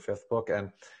fourth or fifth book.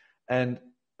 And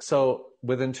so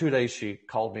within 2 days, she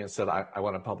called me and said, I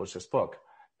want to publish this book.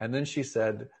 And then she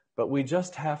said, but we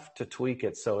just have to tweak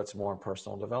it so it's more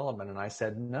personal development. And I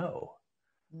said, no.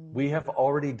 We have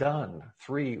already done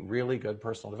 3 really good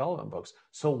personal development books.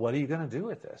 So what are you going to do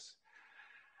with this?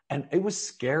 And it was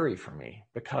scary for me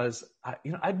because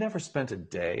I'd never spent a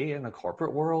day in the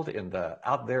corporate world,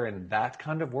 out there in that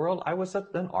kind of world. I was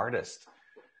an artist.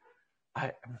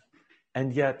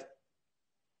 And yet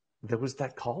there was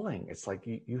that calling. It's like,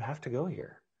 you have to go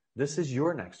here. This is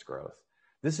your next growth.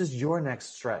 This is your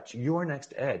next stretch, your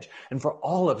next edge. And for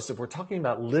all of us, if we're talking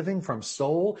about living from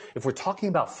soul, if we're talking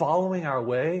about following our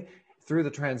way through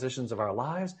the transitions of our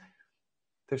lives,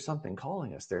 there's something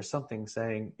calling us. There's something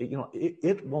saying,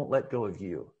 it won't let go of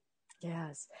you.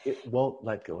 Yes. It won't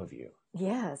let go of you.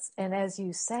 Yes. And as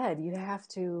you said, you have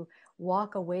to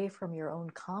walk away from your own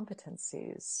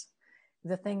competencies,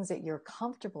 the things that you're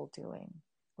comfortable doing.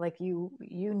 Like you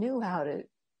knew how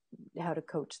to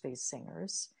coach these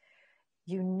singers.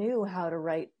 You knew how to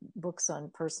write books on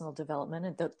personal development,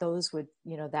 and those would,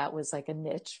 that was like a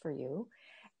niche for you.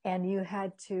 And you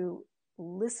had to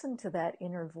listen to that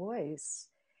inner voice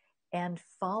and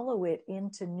follow it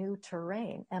into new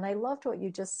terrain. And I loved what you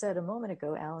just said a moment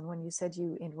ago, Alan, when you said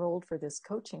you enrolled for this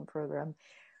coaching program.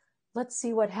 Let's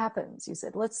see what happens. You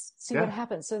said, let's see what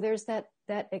happens. So there's that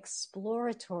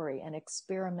exploratory and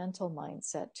experimental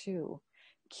mindset too.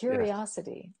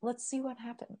 Curiosity. Yes. Let's see what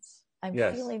happens. I'm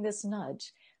feeling this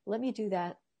nudge. Let me do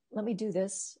that. Let me do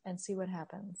this and see what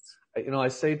happens. I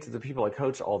say to the people I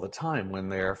coach all the time when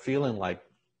they're feeling like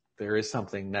there is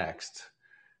something next,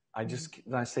 I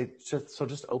say,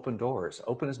 just open doors.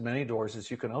 Open as many doors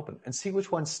as you can open and see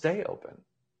which ones stay open.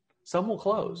 Some will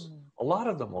close. A lot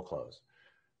of them will close,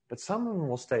 but some of them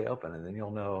will stay open, and then you'll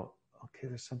know, okay,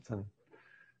 there's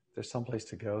some place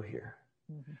to go here.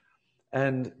 Mm-hmm.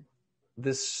 And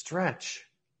this stretch,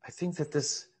 I think that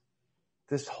this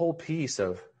whole piece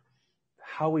of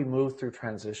how we move through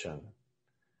transition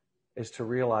is to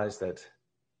realize that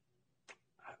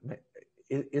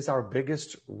is our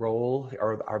biggest role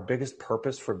or our biggest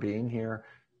purpose for being here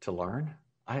to learn?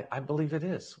 I believe it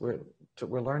is. We're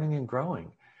learning and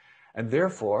growing. And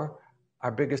therefore,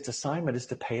 our biggest assignment is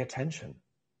to pay attention.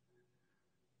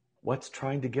 What's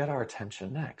trying to get our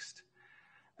attention next?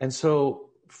 And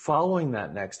so following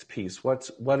that next piece, what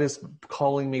is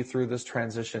calling me through this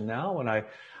transition now? And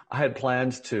I had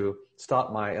planned to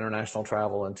stop my international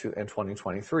travel in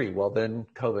 2023. Well, then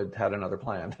COVID had another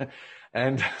plan.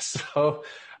 And so,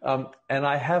 and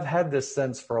I have had this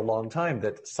sense for a long time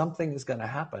that something is going to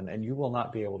happen and you will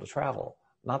not be able to travel.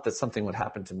 Not that something would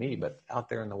happen to me, but out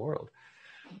there in the world.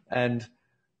 And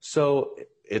so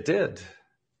it did.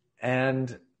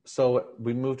 And so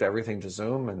we moved everything to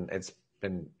Zoom, and it's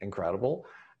been incredible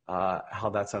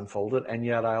how that's unfolded. And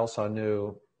yet I also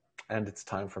knew, and it's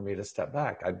time for me to step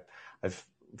back. I've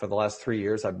for the last 3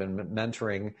 years, I've been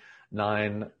mentoring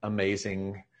 9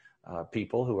 amazing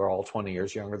people who are all 20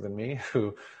 years younger than me,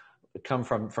 who come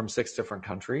from 6 different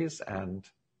countries and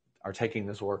are taking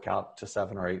this work out to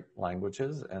 7 or 8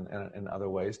 languages and in other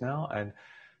ways now. And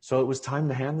so it was time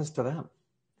to hand this to them.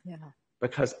 Yeah.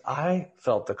 Because I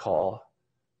felt the call,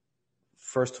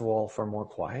 first of all, for more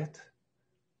quiet.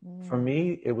 For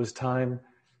me, it was time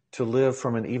to live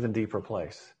from an even deeper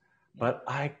place. But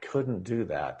I couldn't do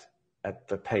that at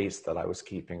the pace that I was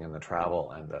keeping in the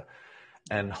travel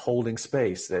and holding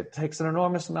space. It takes an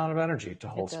enormous amount of energy to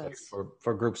hold space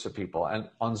for groups of people, and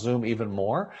on Zoom even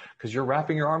more, because you're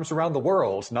wrapping your arms around the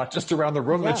world, not just around the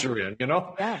room that you're in, you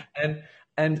know? Yeah.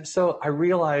 And so I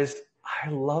realized I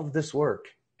love this work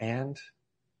and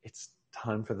it's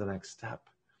time for the next step.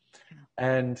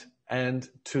 Yeah. And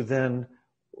to then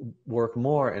work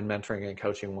more in mentoring and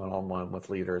coaching one-on-one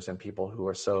with leaders and people who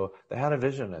are they had a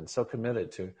vision and so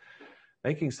committed to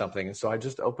making something. And so I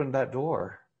just opened that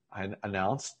door. I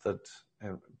announced that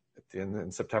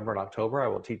in September and October, I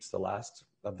will teach the last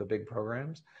of the big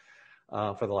programs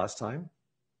for the last time.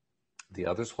 The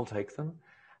others will take them.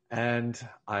 And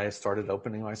I started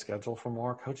opening my schedule for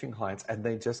more coaching clients, and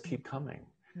they just keep coming.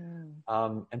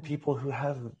 And people who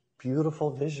have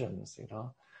beautiful visions, you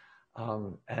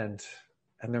know, and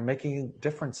they're making a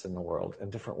difference in the world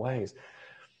in different ways.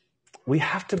 We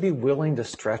have to be willing to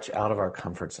stretch out of our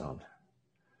comfort zone.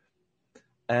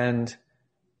 And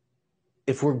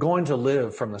if we're going to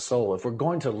live from the soul, if we're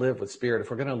going to live with spirit,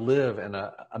 if we're going to live in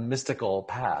a mystical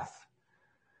path,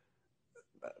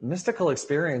 mystical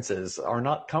experiences are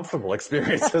not comfortable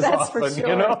experiences often,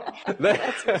 you know.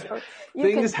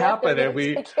 Things happen, and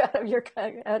we take you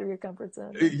out of your comfort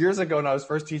zone. Years ago, when I was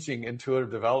first teaching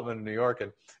intuitive development in New York,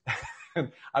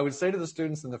 and I would say to the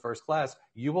students in the first class,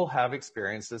 "You will have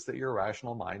experiences that your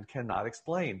rational mind cannot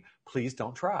explain. Please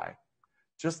don't try.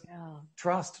 Just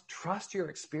trust your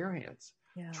experience.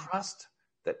 Yeah. Trust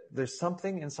that there's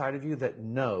something inside of you that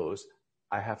knows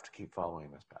I have to keep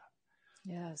following this path."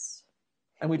 Yes.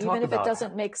 And we talk about, even if it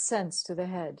doesn't make sense to the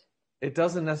head. It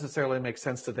doesn't necessarily make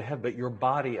sense to the head, but your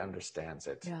body understands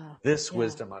it. Yeah. This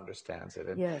wisdom understands it.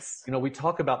 And, yes. you know, we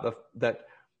talk about that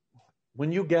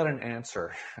when you get an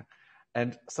answer,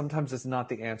 and sometimes it's not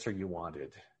the answer you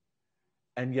wanted,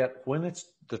 and yet when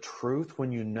it's the truth,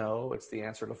 when you know it's the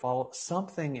answer to follow,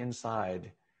 something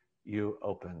inside you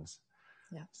opens.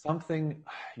 Yeah. Something,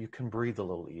 you can breathe a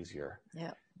little easier.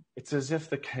 Yeah. It's as if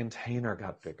the container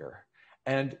got bigger.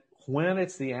 And when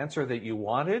it's the answer that you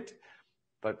wanted,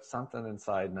 but something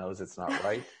inside knows it's not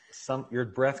right, your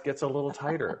breath gets a little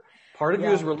tighter. Part of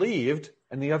you is relieved,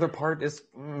 and the other part is,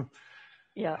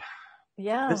 Yeah.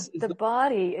 The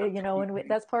body, you know,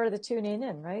 that's part of the tuning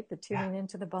in, right? The tuning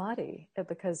into the body,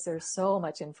 because there's so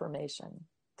much information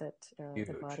that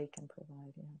the body can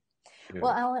provide. Yeah.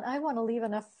 Well, Alan, I want to leave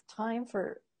enough time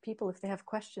for people, if they have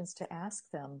questions, to ask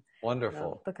them.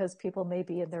 Wonderful. Because people may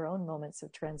be in their own moments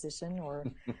of transition or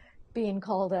being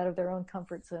called out of their own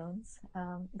comfort zones.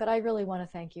 But I really want to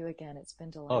thank you again. It's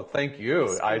been delightful. Oh, thank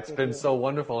you. It's been so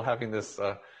wonderful having this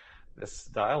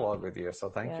dialogue with you. So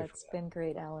thank you. It's been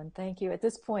great, Alan. Thank you. At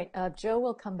this point, Joe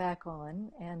will come back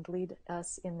on and lead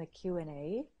us in the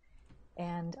Q&A.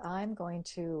 And I'm going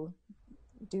to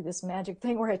do this magic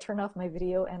thing where I turn off my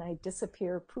video and I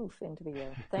disappear poof into the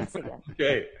air. Thanks again.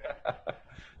 Okay.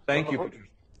 Thank you.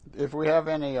 If we have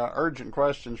any urgent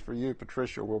questions for you,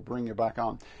 Patricia, we'll bring you back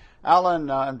on. Alan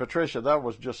and Patricia, that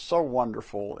was just so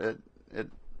wonderful.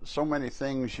 So many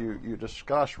things you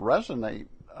discuss resonate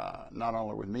not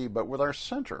only with me, but with our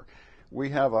center. We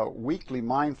have a weekly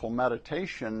mindful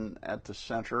meditation at the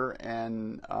center,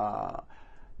 and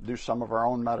do some of our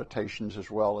own meditations as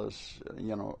well as,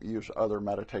 use other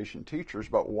meditation teachers.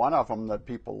 But one of them that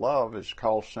people love is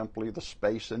called simply the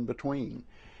space in between.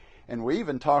 And we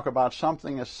even talk about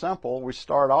something as simple. We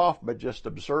start off by just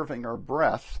observing our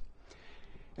breath,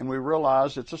 and we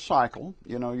realize it's a cycle.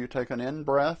 You take an in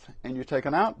breath and you take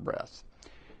an out breath.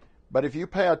 But if you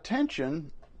pay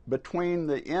attention between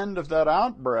the end of that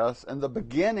out breath and the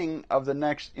beginning of the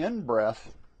next in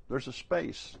breath, there's a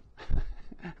space.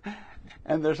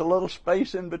 And there's a little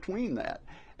space in between that.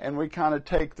 and we kind of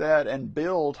take that and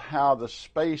build how the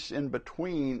space in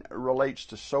between relates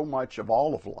to so much of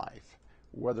all of life,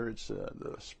 whether it's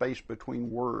the space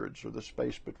between words or the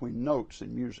space between notes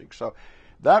in music. So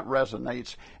that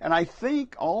resonates. And I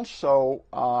think also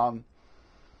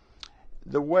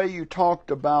the way you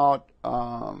talked about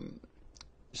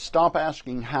stop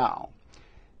asking how.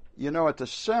 You know, at the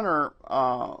center,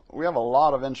 we have a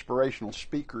lot of inspirational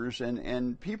speakers,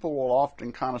 and people will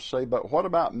often kind of say, but what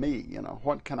about me? You know,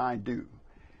 what can I do?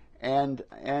 And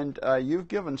you've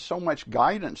given so much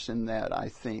guidance in that, I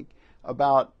think,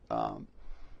 about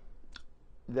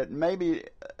that maybe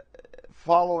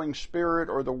following spirit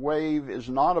or the wave is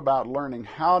not about learning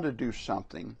how to do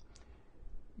something,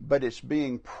 but it's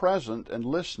being present and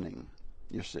listening.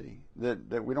 You see,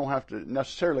 that we don't have to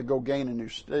necessarily go gain a new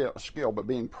skill, but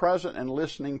being present and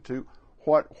listening to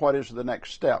what is the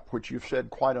next step, which you've said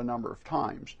quite a number of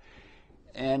times.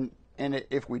 And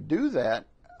if we do that,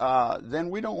 then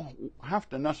we don't have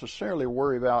to necessarily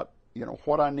worry about, you know,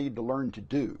 what I need to learn to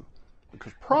do,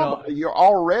 because probably you're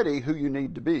already who you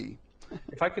need to be.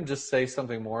 If I can just say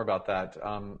something more about that.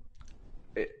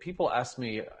 People ask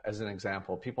me, as an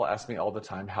example, people ask me all the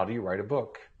time, how do you write a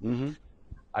book? Mm-hmm.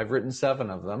 I've written 7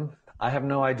 of them. I have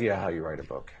no idea how you write a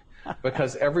book,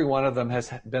 because every one of them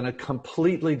has been a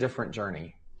completely different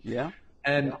journey. Yeah.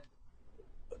 And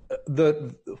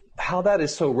how that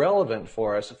is so relevant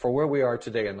for us, for where we are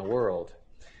today in the world,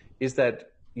 is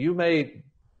that you may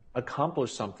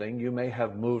accomplish something, you may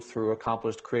have moved through,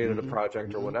 accomplished, created a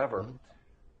project or whatever.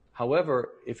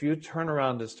 However, if you turn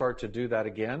around and start to do that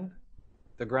again,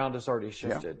 the ground has already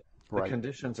shifted. Yeah. Right. The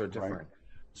conditions are different. Right.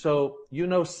 So you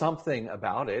know something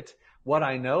about it. What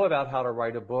I know about how to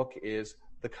write a book is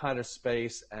the kind of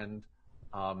space and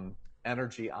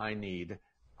energy I need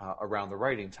around the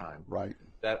writing time. Right.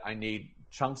 That I need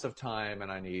chunks of time,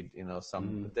 and I need, you know,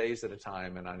 some days at a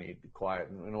time, and I need quiet,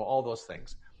 and, you know, all those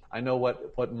things. I know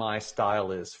what my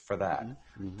style is for that.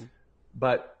 Mm-hmm.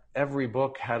 But every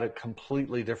book had a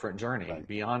completely different journey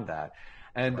beyond that.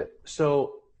 And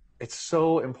so it's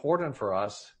so important for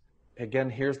us. Again,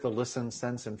 here's the listen,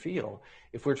 sense, and feel.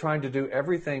 If we're trying to do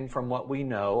everything from what we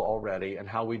know already and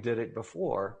how we did it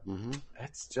before,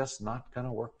 it's just not going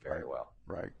to work very well.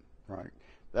 Right.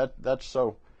 That's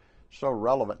so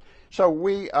relevant. So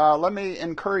let me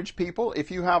encourage people, if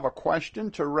you have a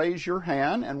question, to raise your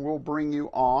hand, and we'll bring you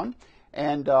on.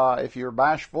 And if you're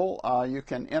bashful, you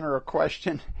can enter a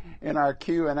question in our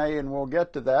Q&A, and we'll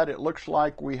get to that. It looks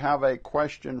like we have a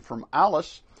question from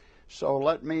Alice. So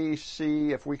let me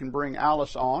see if we can bring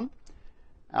Alice on.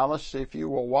 Alice, if you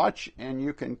will watch, and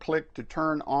you can click to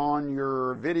turn on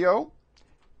your video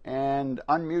and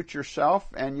unmute yourself,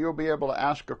 and you'll be able to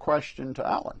ask a question to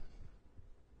Alan.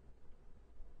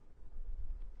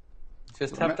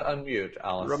 Just have to unmute,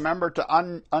 Alice. Remember to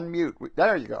unmute.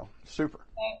 There you go. Super.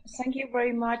 Thank you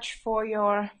very much for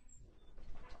your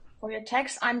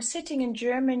text. I'm sitting in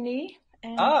Germany.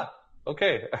 And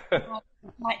okay.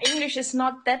 my English is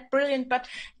not that brilliant, but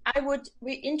I would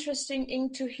be interested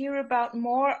to hear about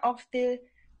more of the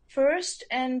first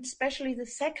and especially the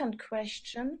second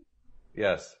question.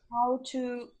 Yes. How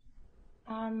to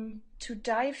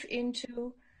dive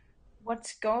into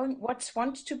what's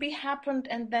wants to be happened,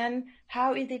 and then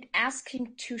how is it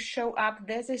asking to show up?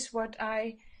 This is what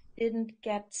I didn't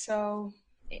get. So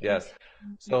yes.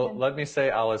 So let me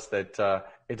say, Alice, that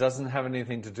it doesn't have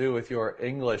anything to do with your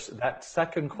English. That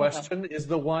second question is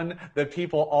the one that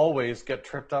people always get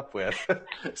tripped up with.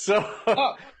 So,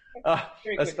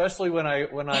 especially when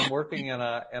I'm working in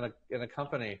a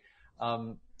company,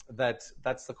 that's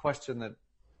the question that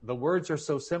the words are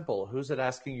so simple. Who's it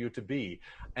asking you to be?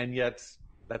 And yet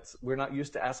we're not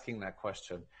used to asking that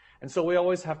question. And so we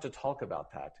always have to talk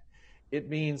about that. It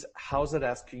means, how's it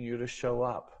asking you to show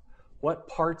up? What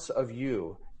parts of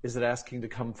you is it asking to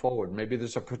come forward? Maybe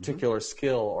there's a particular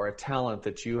skill or a talent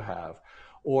that you have,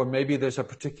 or maybe there's a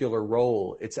particular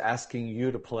role it's asking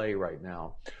you to play right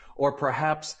now. Or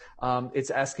perhaps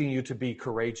it's asking you to be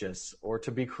courageous, or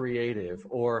to be creative,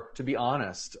 or to be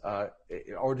honest,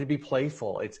 or to be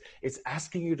playful. It's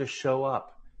asking you to show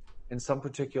up in some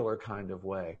particular kind of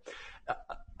way.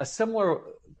 A similar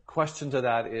question to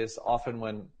that is often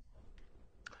when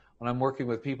I'm working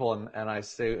with people and I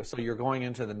say, so you're going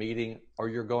into the meeting or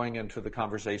you're going into the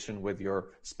conversation with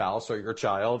your spouse or your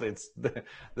child, it's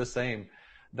the same.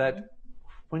 That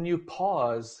when you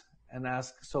pause and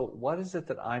ask, so what is it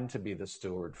that I'm to be the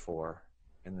steward for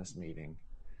in this meeting?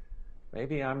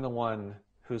 Maybe I'm the one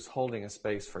who's holding a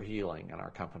space for healing in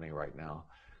our company right now.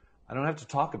 I don't have to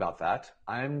talk about that.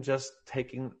 I'm just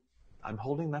taking I'm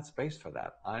holding that space for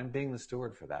that. I'm being the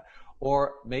steward for that.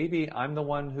 Or maybe I'm the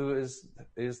one who is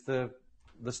the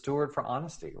steward for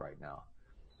honesty right now,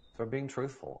 for being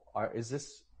truthful. Is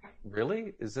this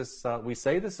really? Is this, we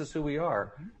say this is who we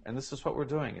are, and this is what we're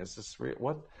doing. Is this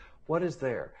what is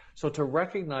there? So to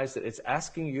recognize that it's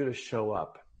asking you to show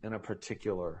up in a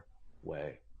particular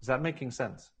way. Is that making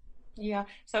sense? Yeah.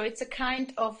 So it's a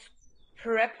kind of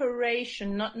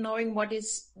preparation, not knowing what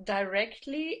is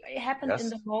directly happened in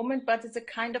the moment, but it's a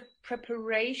kind of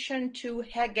preparation to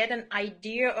get an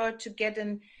idea or to get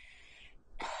a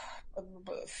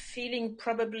feeling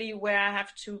probably where I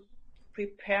have to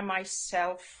prepare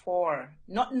myself for,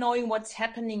 not knowing what's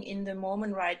happening in the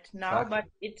moment right now, but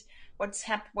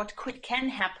what can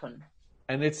happen.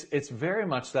 And it's very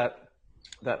much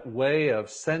that way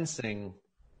of sensing,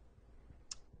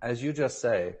 as you just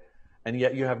say, and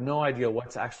yet you have no idea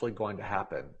what's actually going to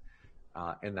happen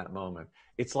in that moment.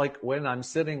 It's like when I'm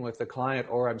sitting with a client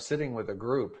or I'm sitting with a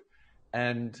group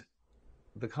and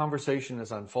the conversation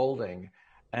is unfolding,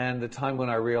 and the time when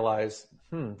I realize,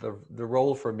 the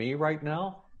role for me right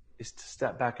now is to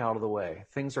step back out of the way.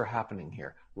 Things are happening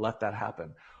here. Let that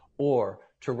happen. Or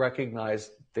to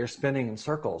recognize they're spinning in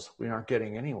circles. We aren't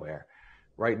getting anywhere.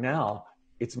 Right now,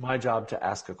 it's my job to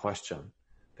ask a question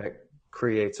that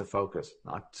creates a focus,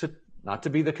 not to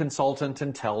be the consultant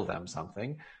and tell them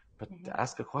something, but to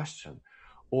ask a question.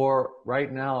 Or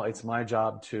right now, it's my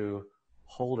job to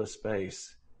hold a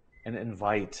space and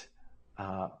invite.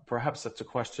 Perhaps it's a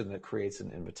question that creates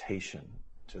an invitation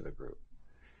to the group.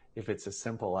 If it's as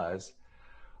simple as,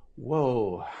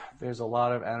 whoa, there's a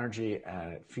lot of energy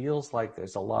and it feels like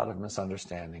there's a lot of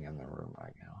misunderstanding in the room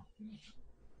right now.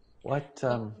 What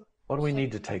do we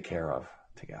need to take care of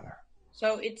together?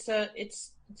 So it's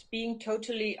being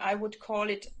totally, I would call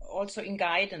it also in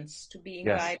guidance, to be in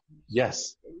guidance.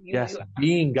 Yes.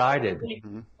 Being guided.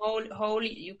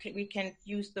 Holy, we can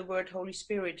use the word Holy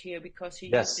Spirit here because you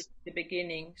used it at the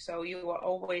beginning. So you are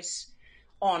always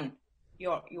on. You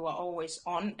are always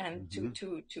on, and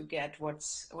to get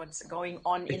what's going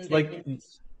on in the.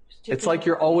 It's like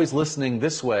you're always listening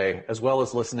this way as well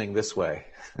as listening this way.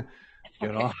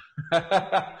 You know.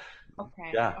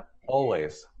 Okay. Yeah. Okay.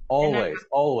 Always.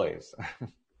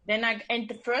 And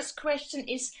the first question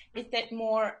is that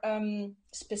more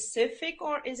specific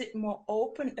or is it more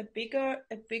open? A bigger.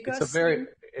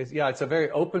 It's a very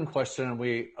open question,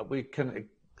 and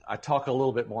I talk a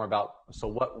little bit more about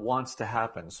what wants to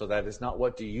happen. So that is not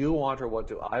what do you want or what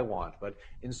do I want, but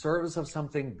in service of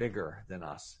something bigger than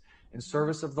us, in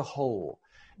service of the whole,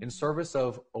 in service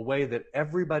of a way that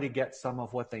everybody gets some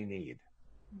of what they need.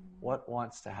 What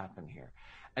wants to happen here?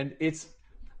 And it's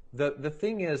the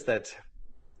thing is that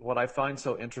what I find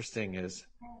so interesting is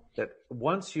that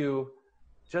once you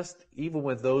just, even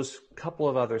with those couple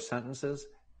of other sentences,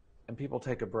 and people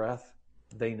take a breath,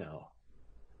 they know,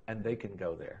 and they can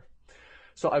go there.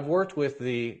 So I've worked with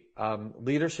the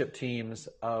leadership teams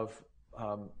of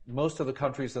most of the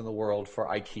countries in the world for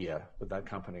IKEA, with that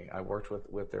company. I worked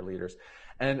with their leaders.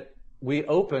 And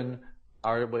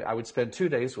I would spend 2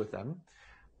 days with them.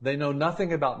 They know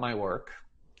nothing about my work.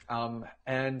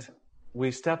 And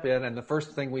we step in, and the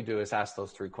first thing we do is ask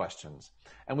those 3 questions.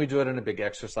 And we do it in a big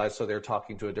exercise, so they're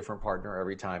talking to a different partner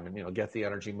every time and, get the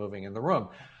energy moving in the room.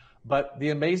 But the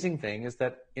amazing thing is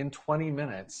that in 20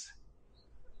 minutes,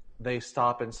 they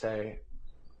stop and say,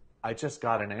 I just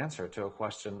got an answer to a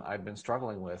question I've been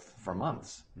struggling with for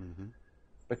months. Mm-hmm.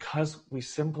 Because we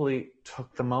simply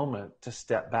took the moment to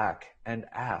step back and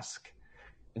ask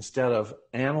instead of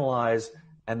analyze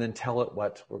and then tell it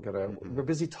what we're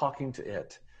busy talking to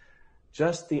it.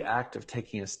 Just the act of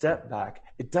taking a step back,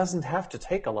 it doesn't have to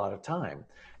take a lot of time.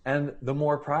 And the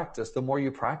more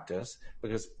you practice,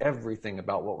 because everything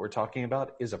about what we're talking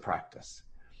about is a practice.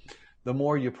 The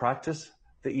more you practice,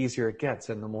 the easier it gets,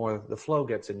 and the more the flow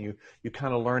gets, and you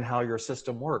kind of learn how your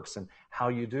system works and how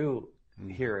you do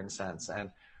hear and sense.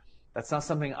 And that's not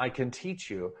something I can teach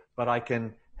you, but I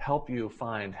can help you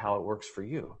find how it works for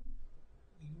you.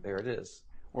 There it is.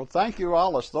 Well, thank you,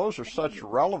 Alice. Those are such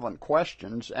relevant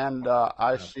questions, and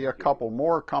I see a couple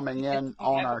more coming in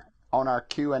on our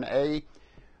Q&A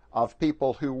of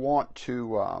people who want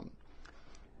to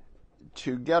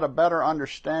get a better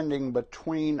understanding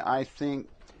between, I think,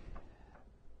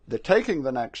 taking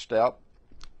the next step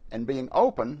and being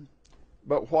open,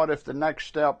 but what if the next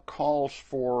step calls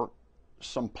for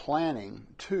some planning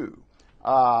too?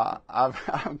 I've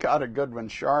got a good one.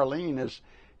 Charlene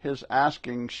is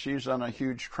asking, she's on a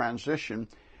huge transition,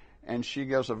 and she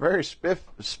gives a very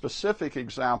specific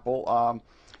example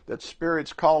that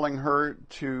Spirit's calling her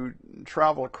to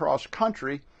travel across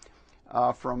country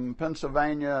from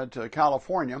Pennsylvania to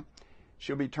California,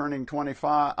 she'll be turning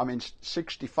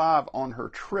 65 on her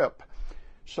trip.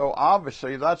 So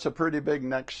obviously that's a pretty big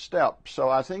next step. So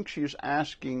I think she's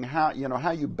asking how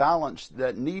you balance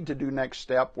that need to do next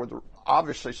step with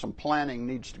obviously some planning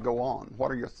needs to go on. What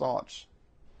are your thoughts?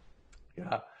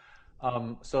 Yeah.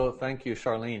 So thank you,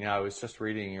 Charlene. Yeah, I was just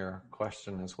reading your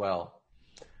question as well.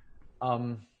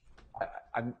 I'm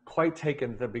quite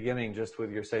taken at the beginning just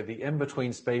with your say the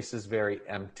in-between space is very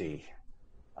empty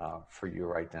for you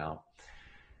right now.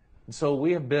 And so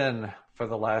we have been for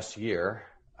the last year,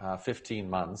 15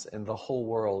 months, in the whole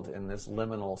world in this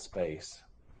liminal space.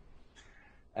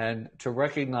 And to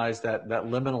recognize that that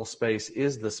liminal space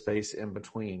is the space in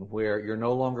between, where you're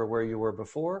no longer where you were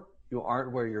before, you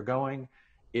aren't where you're going.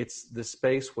 It's the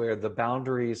space where the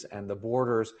boundaries and the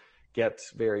borders get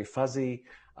very fuzzy.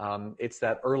 It's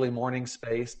that early morning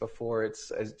space before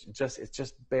it's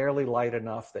just barely light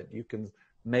enough that you can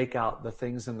make out the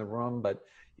things in the room, but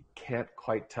you can't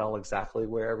quite tell exactly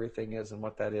where everything is and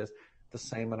what that is. The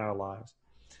same in our lives.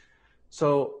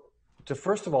 So to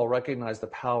first of all recognize the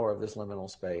power of this liminal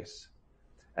space.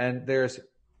 And there's,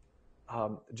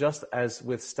 just as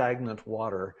with stagnant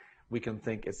water, we can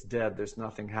think it's dead, there's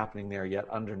nothing happening there, yet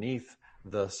underneath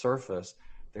the surface,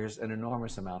 there's an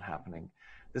enormous amount happening.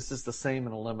 This is the same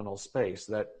in a liminal space,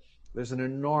 that there's an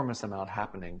enormous amount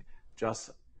happening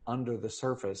just under the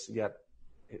surface, yet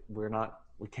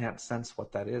we can't sense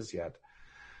what that is yet.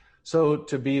 So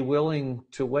to be willing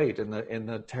to wait, in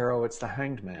the tarot, it's the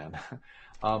Hanged Man,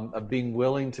 of being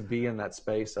willing to be in that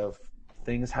space of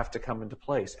things have to come into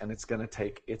place, and it's going to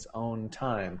take its own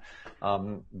time.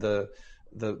 The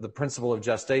principle of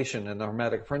gestation and the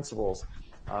Hermetic principles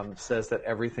says that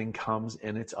everything comes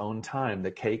in its own time. The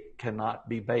cake cannot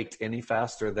be baked any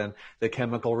faster than the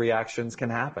chemical reactions can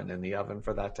happen in the oven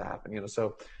for that to happen.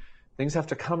 So things have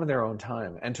to come in their own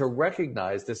time, and to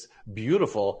recognize this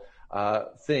beautiful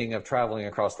thing of traveling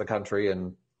across the country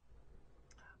and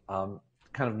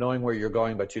kind of knowing where you're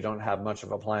going, but you don't have much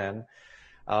of a plan.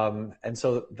 And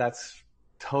so that's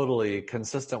totally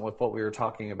consistent with what we were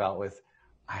talking about with,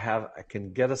 I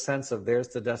can get a sense of there's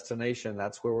the destination,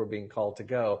 that's where we're being called to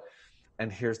go,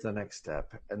 and here's the next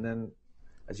step. And then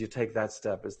as you take that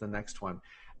step is the next one,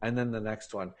 and then the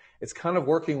next one. It's kind of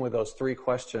working with those three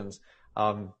questions,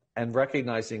 and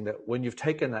recognizing that when you've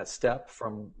taken that step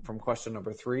from question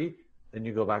number 3, then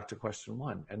you go back to question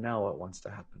 1. And now what wants to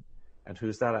happen? And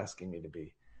who's that asking me to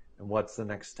be? And what's the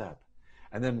next step?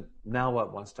 And then now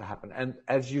what wants to happen? And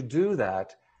as you do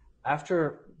that,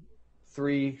 after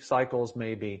 3 cycles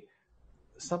maybe,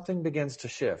 something begins to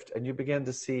shift. And you begin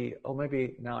to see, oh,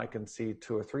 maybe now I can see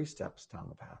 2 or 3 steps down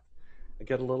the path. I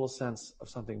get a little sense of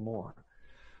something more.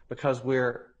 Because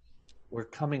we're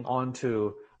coming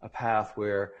onto a path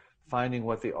where finding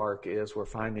what the arc is, we're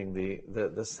finding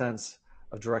the sense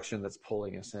of direction that's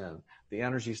pulling us in. The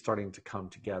energy is starting to come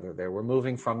together there. We're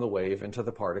moving from the wave into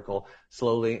the particle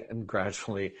slowly and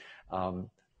gradually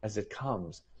as it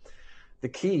comes. The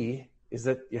key is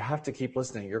that you have to keep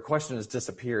listening. Your question has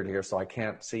disappeared here, so I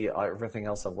can't see everything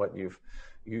else of what you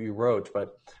wrote,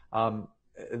 but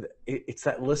it's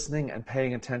that listening and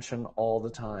paying attention all the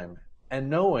time, and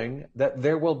knowing that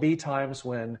there will be times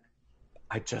when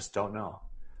I just don't know.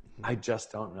 I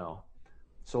just don't know.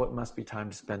 So it must be time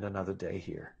to spend another day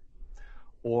here.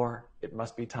 Or it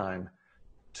must be time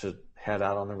to head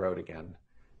out on the road again.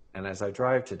 And as I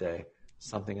drive today,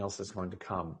 something else is going to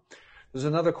come. There's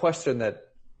another question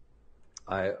that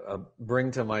I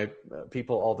bring to my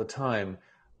people all the time,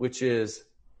 which is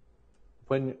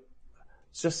when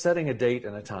just setting a date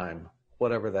and a time,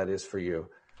 whatever that is for you,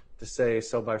 to say,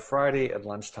 so by Friday at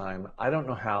lunchtime, I don't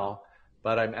know how,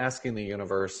 but I'm asking the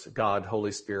universe, God,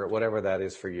 Holy Spirit, whatever that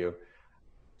is for you,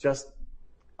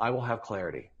 I will have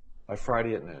clarity by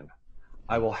Friday at noon.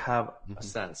 I will have a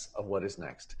sense of what is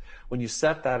next. When you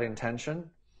set that intention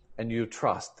and you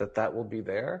trust that that will be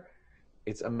there,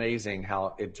 it's amazing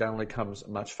how it generally comes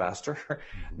much faster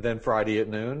than Friday at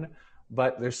noon.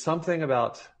 But there's something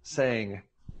about saying,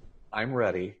 I'm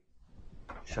ready,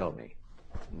 show me.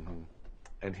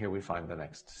 And here we find the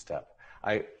next step.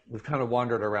 We've kind of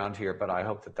wandered around here, but I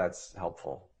hope that that's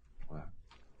helpful.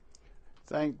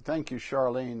 Thank you,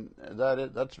 Charlene.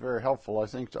 That's very helpful, I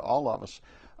think, to all of us.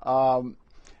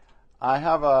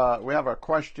 We have a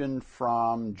question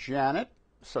from Janet.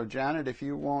 So, Janet, if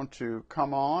you want to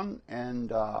come on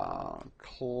and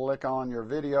click on your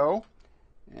video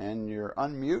and your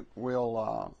unmute,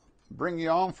 we'll bring you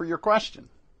on for your question.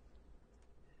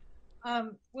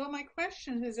 Well, my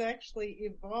question has actually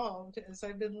evolved as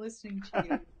I've been listening to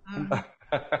you.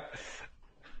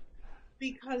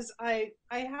 Because I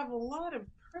have a lot of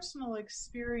personal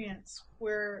experience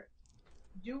where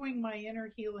doing my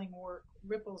inner healing work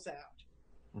ripples out.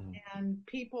 Mm-hmm. And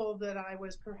people that I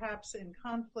was perhaps in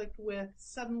conflict with,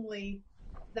 suddenly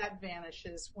that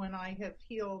vanishes when I have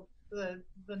healed the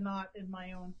knot in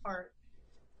my own heart.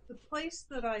 The place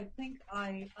that I think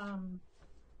I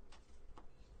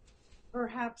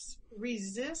perhaps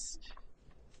resist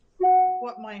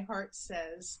what my heart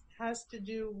says has to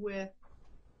do with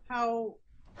how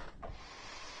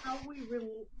we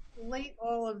relate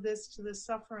all of this to the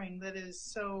suffering that is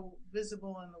so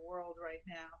visible in the world right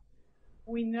now.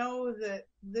 We know that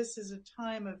this is a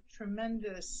time of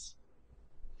tremendous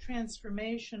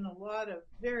transformation, a lot of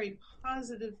very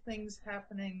positive things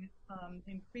happening,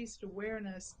 increased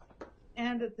awareness,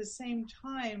 and at the same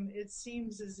time, it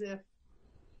seems as if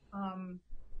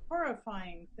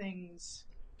horrifying things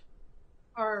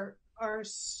are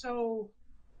so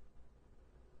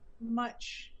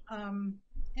much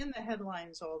in the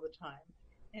headlines all the time.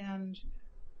 And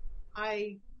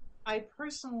I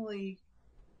personally,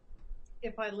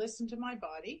 if I listen to my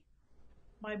body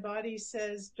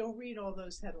says, don't read all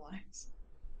those headlines.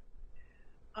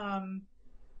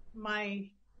 My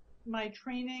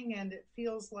training, and it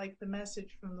feels like the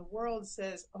message from the world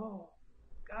says, oh,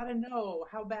 gotta know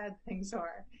how bad things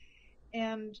are.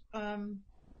 And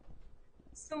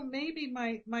so maybe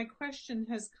my question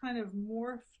has kind of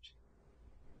morphed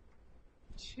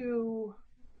to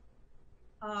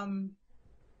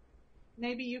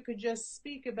maybe you could just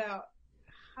speak about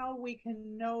how we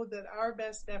can know that our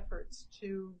best efforts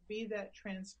to be that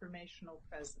transformational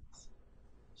presence,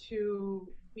 to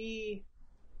be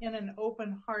in an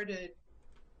open-hearted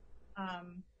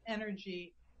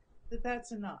energy,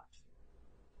 that's enough.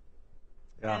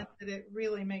 Yeah. And that it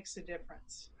really makes a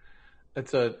difference.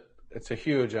 It's a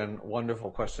huge and wonderful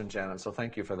question, Janet. So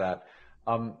thank you for that.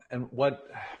 And what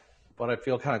I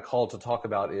feel kind of called to talk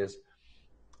about is,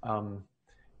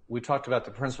 we talked about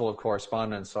the principle of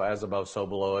correspondence. So as above, so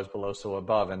below, as below, so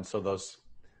above. And so those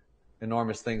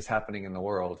enormous things happening in the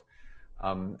world.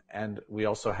 And we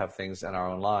also have things in our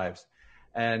own lives.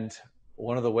 And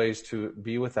one of the ways to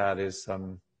be with that is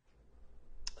to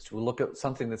look at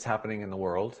something that's happening in the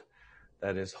world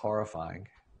that is horrifying.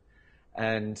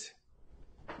 And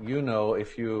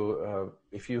if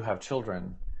you have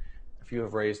children, if you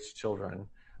have raised children,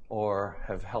 or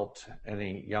have helped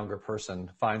any younger person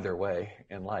find their way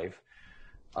in life,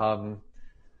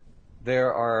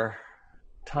 there are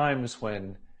times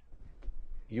when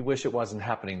you wish it wasn't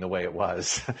happening the way it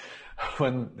was,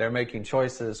 when they're making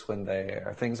choices, when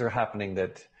things are happening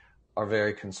that are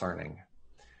very concerning.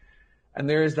 And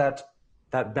there is that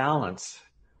balance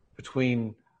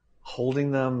between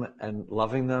holding them and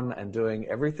loving them and doing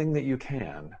everything that you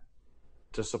can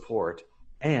to support,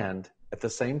 and at the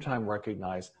same time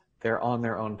recognize they're on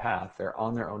their own path, they're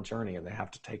on their own journey, and they have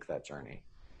to take that journey.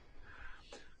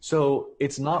 So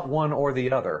it's not one or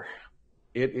the other.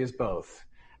 It is both.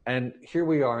 And here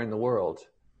we are in the world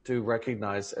to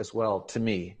recognize as well, to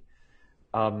me,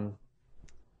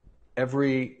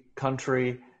 every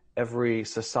country, every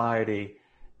society,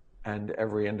 and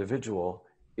every individual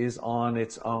is on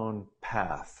its own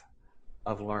path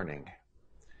of learning.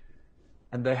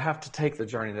 And they have to take the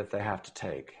journey that they have to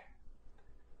take.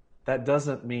 That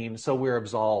doesn't mean so we're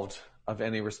absolved of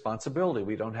any responsibility.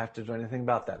 We don't have to do anything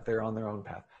about that. They're on their own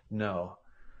path. No.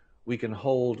 We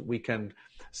can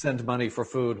send money for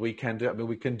food. We can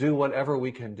do whatever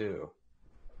we can do.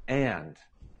 And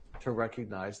to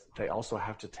recognize that they also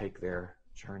have to take their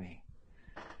journey.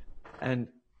 And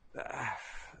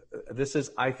this is,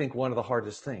 I think, one of the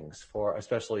hardest things for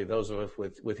especially those of us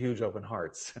with huge open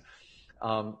hearts,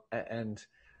 and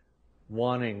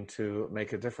wanting to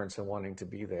make a difference and wanting to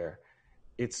be there.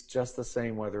 It's just the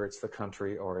same whether it's the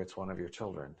country or it's one of your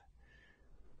children.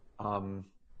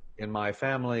 In my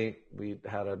family, we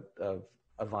had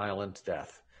a violent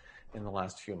death in the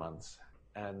last few months.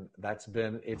 And that's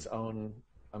been its own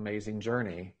amazing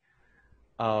journey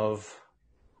of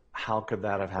how could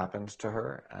that have happened to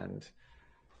her? And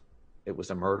it was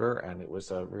a murder, and it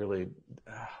was a really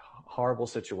horrible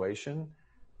situation.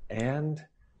 And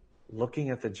looking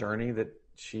at the journey that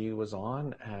she was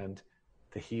on and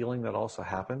the healing that also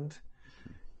happened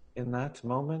in that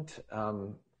moment,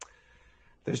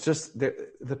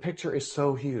 the picture is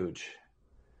so huge.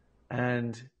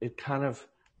 And it kind of,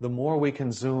 the more we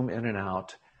can zoom in and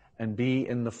out and be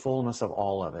in the fullness of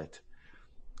all of it,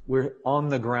 we're on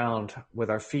the ground with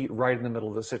our feet right in the middle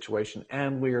of the situation,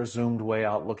 and we are zoomed way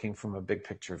out looking from a big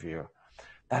picture view.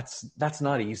 That's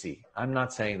not easy. I'm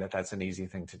not saying that that's an easy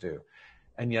thing to do.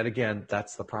 And yet again,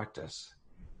 that's the practice.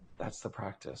 That's the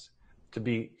practice. To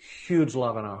be huge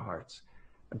love in our hearts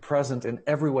and present in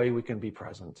every way we can be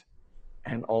present.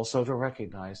 and also to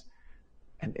recognize,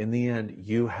 and in the end,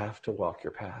 you have to walk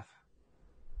your path.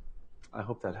 I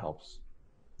hope that helps.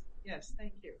 Yes,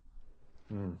 thank you.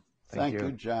 Thank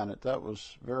you, Janet. That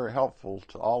was very helpful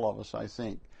to all of us, I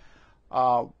think.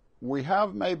 We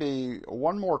have maybe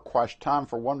time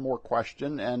for one more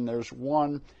question, and there's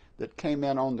one that came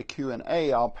in on the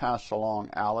Q&A I'll pass along,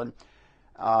 Alan.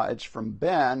 It's from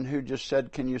Ben, who just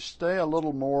said, can you say a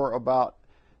little more about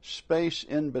space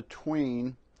in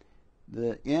between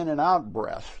the in and out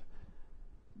breath?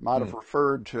 Might have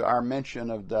referred to our mention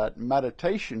of that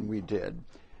meditation we did,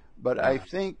 but I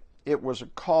think it was a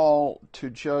call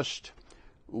to just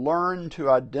learn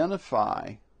to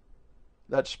identify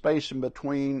that space in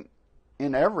between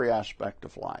in every aspect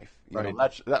of life. You know,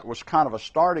 that was kind of a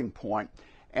starting point.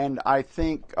 And I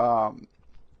think a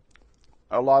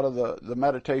lot of the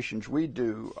meditations we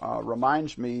do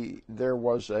reminds me, there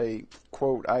was a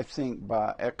quote, I think,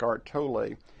 by Eckhart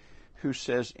Tolle, who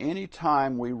says,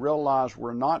 anytime we realize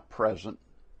we're not present,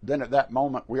 then at that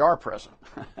moment we are present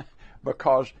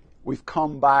because we've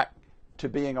come back to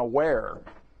being aware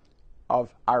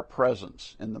of our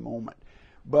presence in the moment.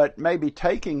 But maybe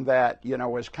taking that, you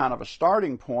know, as kind of a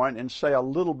starting point, and say a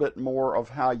little bit more of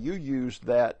how you use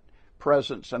that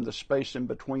presence and the space in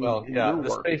between in your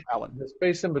work, Alan. The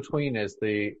space in between is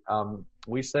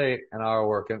we say in our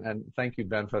work, and thank you,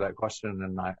 Ben, for that question.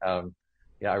 And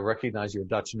I recognize your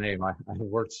Dutch name. I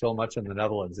worked so much in the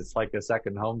Netherlands. It's like a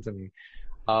second home to me.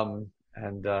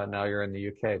 And now you're in the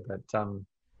UK. But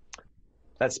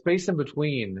that space in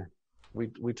between,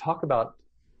 we talk about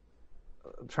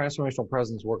transformational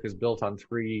presence work is built on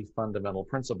three fundamental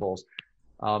principles,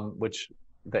 which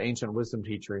the ancient wisdom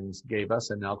teachings gave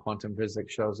us, and now quantum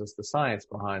physics shows us the science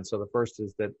behind. So the first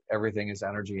is that everything is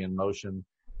energy in motion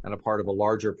and a part of a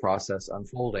larger process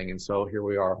unfolding. And so here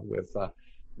we are with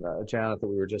Janet that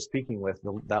we were just speaking with,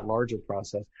 that larger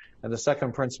process. And the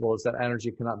second principle is that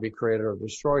energy cannot be created or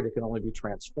destroyed. It can only be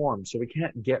transformed. So we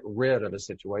can't get rid of a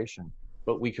situation,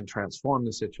 but we can transform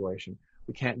the situation.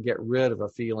 We can't get rid of a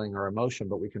feeling or emotion,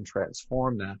 but we can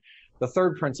transform that. The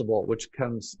third principle, which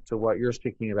comes to what you're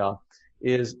speaking about,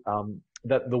 is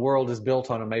that the world is built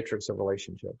on a matrix of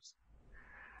relationships.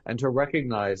 And to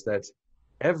recognize that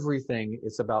everything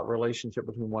is about relationship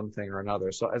between one thing or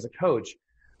another. So as a coach,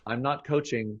 I'm not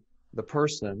coaching the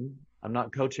person. I'm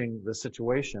not coaching the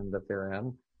situation that they're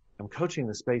in. I'm coaching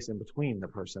the space in between the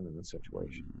person and the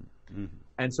situation. Mm-hmm.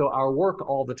 And so our work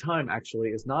all the time actually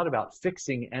is not about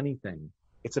fixing anything.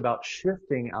 It's about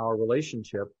shifting our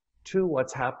relationship to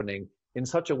what's happening in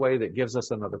such a way that gives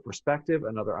us another perspective,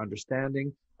 another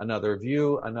understanding, another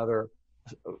view, another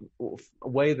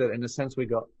way that in a sense we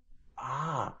go,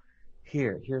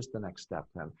 here's the next step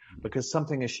then, because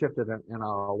something has shifted in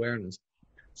our awareness.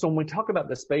 So when we talk about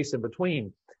the space in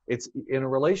between, it's in a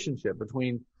relationship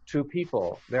between two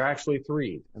people. There are actually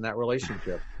three in that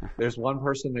relationship. There's one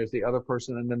person, there's the other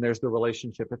person, and then there's the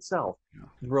relationship itself. Yeah.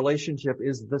 The relationship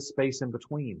is the space in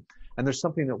between. And there's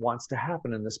something that wants to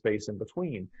happen in the space in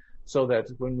between. So that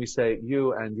when we say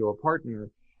you and your partner,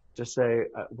 just say,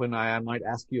 when I might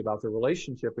ask you about the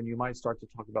relationship, and you might start to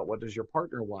talk about what does your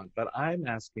partner want, but I'm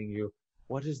asking you,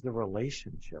 what does the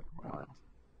relationship want?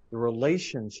 The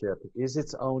relationship is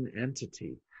its own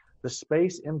entity. The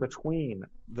space in between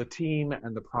the team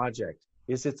and the project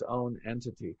is its own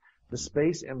entity. The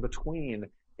space in between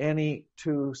any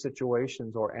two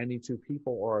situations or any two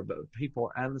people or the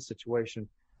people and the situation,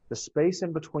 the space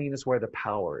in between is where the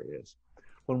power is.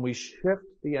 When we shift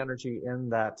the energy in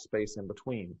that space in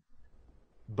between,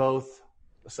 both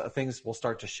things will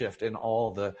start to shift in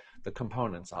all the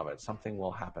components of it. Something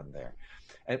will happen there.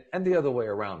 And the other way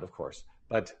around, of course.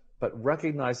 But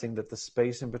recognizing that the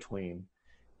space in between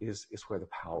is where the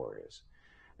power is.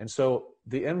 And so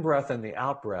the in-breath and the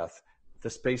out-breath,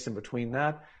 the space in between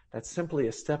that's simply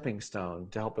a stepping stone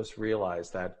to help us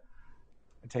realize that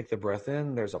I take the breath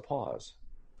in, there's a pause.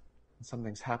 And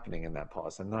something's happening in that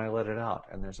pause. And then I let it out,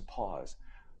 and there's a pause.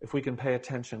 If we can pay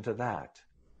attention to that,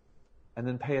 and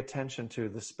then pay attention to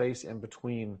the space in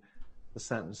between the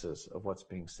sentences of what's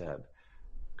being said.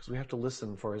 Because we have to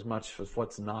listen for as much as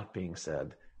what's not being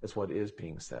said as what is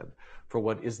being said, for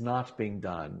what is not being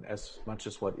done as much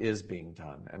as what is being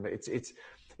done. And it's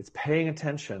paying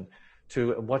attention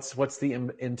to what's the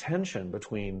intention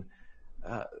between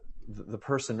the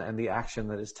person and the action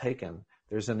that is taken.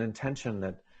 There's an intention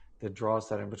that draws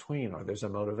that in between, or there's a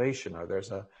motivation, or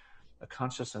there's a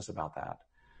consciousness about that.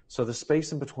 So the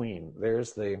space in between,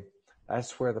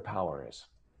 that's where the power is.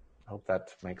 I hope that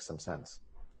makes some sense.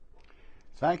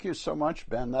 Thank you so much,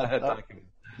 Ben. Thank you.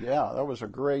 Yeah, that was a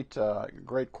great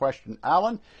question.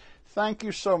 Alan, thank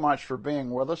you so much for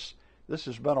being with us. This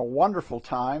has been a wonderful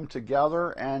time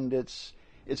together, and it's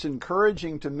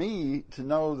encouraging to me to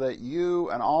know that you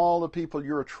and all the people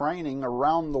you're training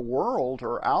around the world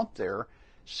are out there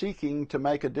seeking to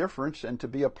make a difference and to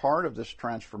be a part of this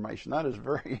transformation. That is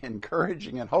very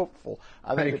encouraging and hopeful.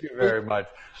 I think Thank you very much.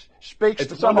 Speaks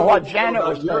to some of what Janet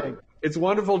was saying. It's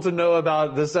wonderful to know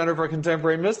about the Center for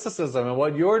Contemporary Mysticism and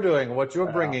what you're doing, what you're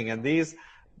bringing, and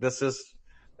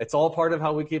it's all part of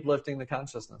how we keep lifting the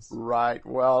consciousness. Right.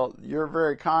 Well, you're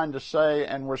very kind to say,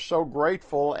 and we're so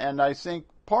grateful. And I think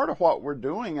part of what we're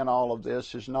doing in all of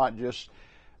this is not just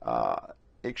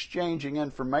exchanging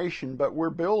information, but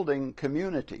we're building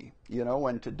community.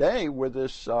 And today with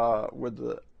this, with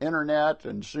the internet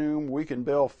and Zoom, we can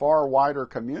build far wider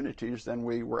communities than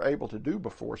we were able to do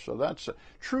before. So that's a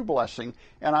true blessing,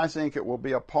 and I think it will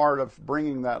be a part of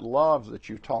bringing that love that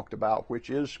you talked about, which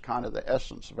is kind of the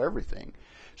essence of everything.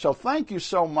 So thank you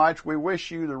so much. We wish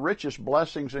you the richest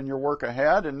blessings in your work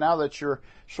ahead. And now that you're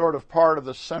sort of part of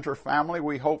the center family,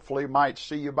 we hopefully might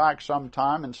see you back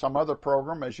sometime in some other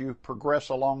program as you progress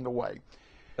along the way.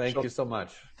 Thank you so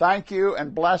much. Thank you,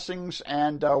 and blessings,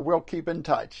 and we'll keep in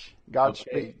touch.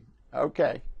 Godspeed.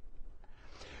 Okay.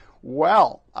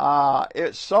 Well,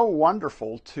 it's so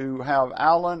wonderful to have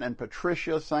Alan and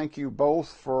Patricia. Thank you both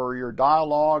for your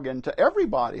dialogue, and to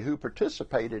everybody who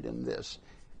participated in this.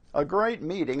 A great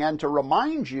meeting. And to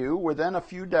remind you, within a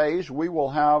few days, we will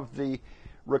have the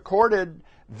recorded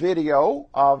video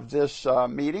of this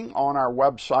meeting on our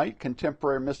website,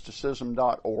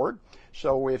 contemporarymysticism.org.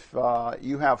 So if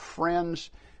you have friends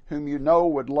whom you know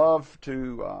would love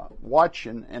to watch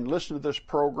and listen to this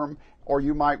program, or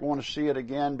you might want to see it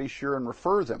again, be sure and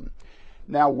refer them.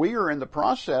 Now, we are in the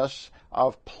process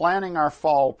of planning our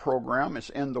fall program. It's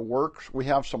in the works. We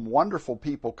have some wonderful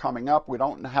people coming up. We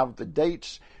don't have the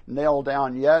dates nailed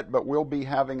down yet, but we'll be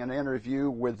having an interview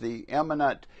with the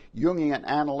eminent Jungian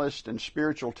analyst and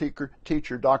spiritual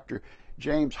teacher, Dr.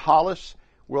 James Hollis.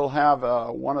 We'll have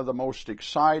one of the most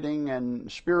exciting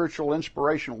and spiritual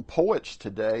inspirational poets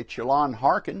today, Chelan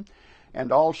Harkin,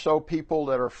 and also people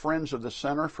that are friends of the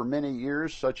center for many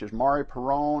years, such as Mari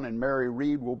Perron and Mary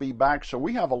Reed will be back. So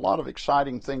we have a lot of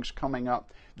exciting things coming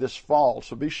up this fall.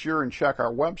 So be sure and check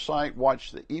our website,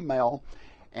 watch the email,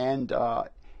 and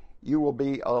you will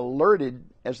be alerted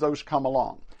as those come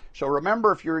along. So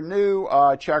remember, if you're new,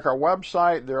 check our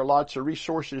website. There are lots of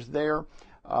resources there.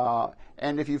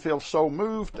 And if you feel so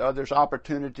moved, there's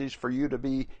opportunities for you to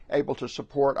be able to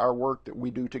support our work that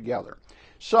we do together.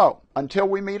 So, until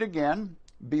we meet again,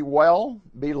 be well,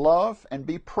 be love, and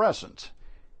be present.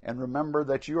 And remember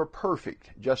that you are perfect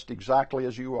just exactly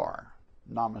as you are.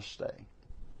 Namaste.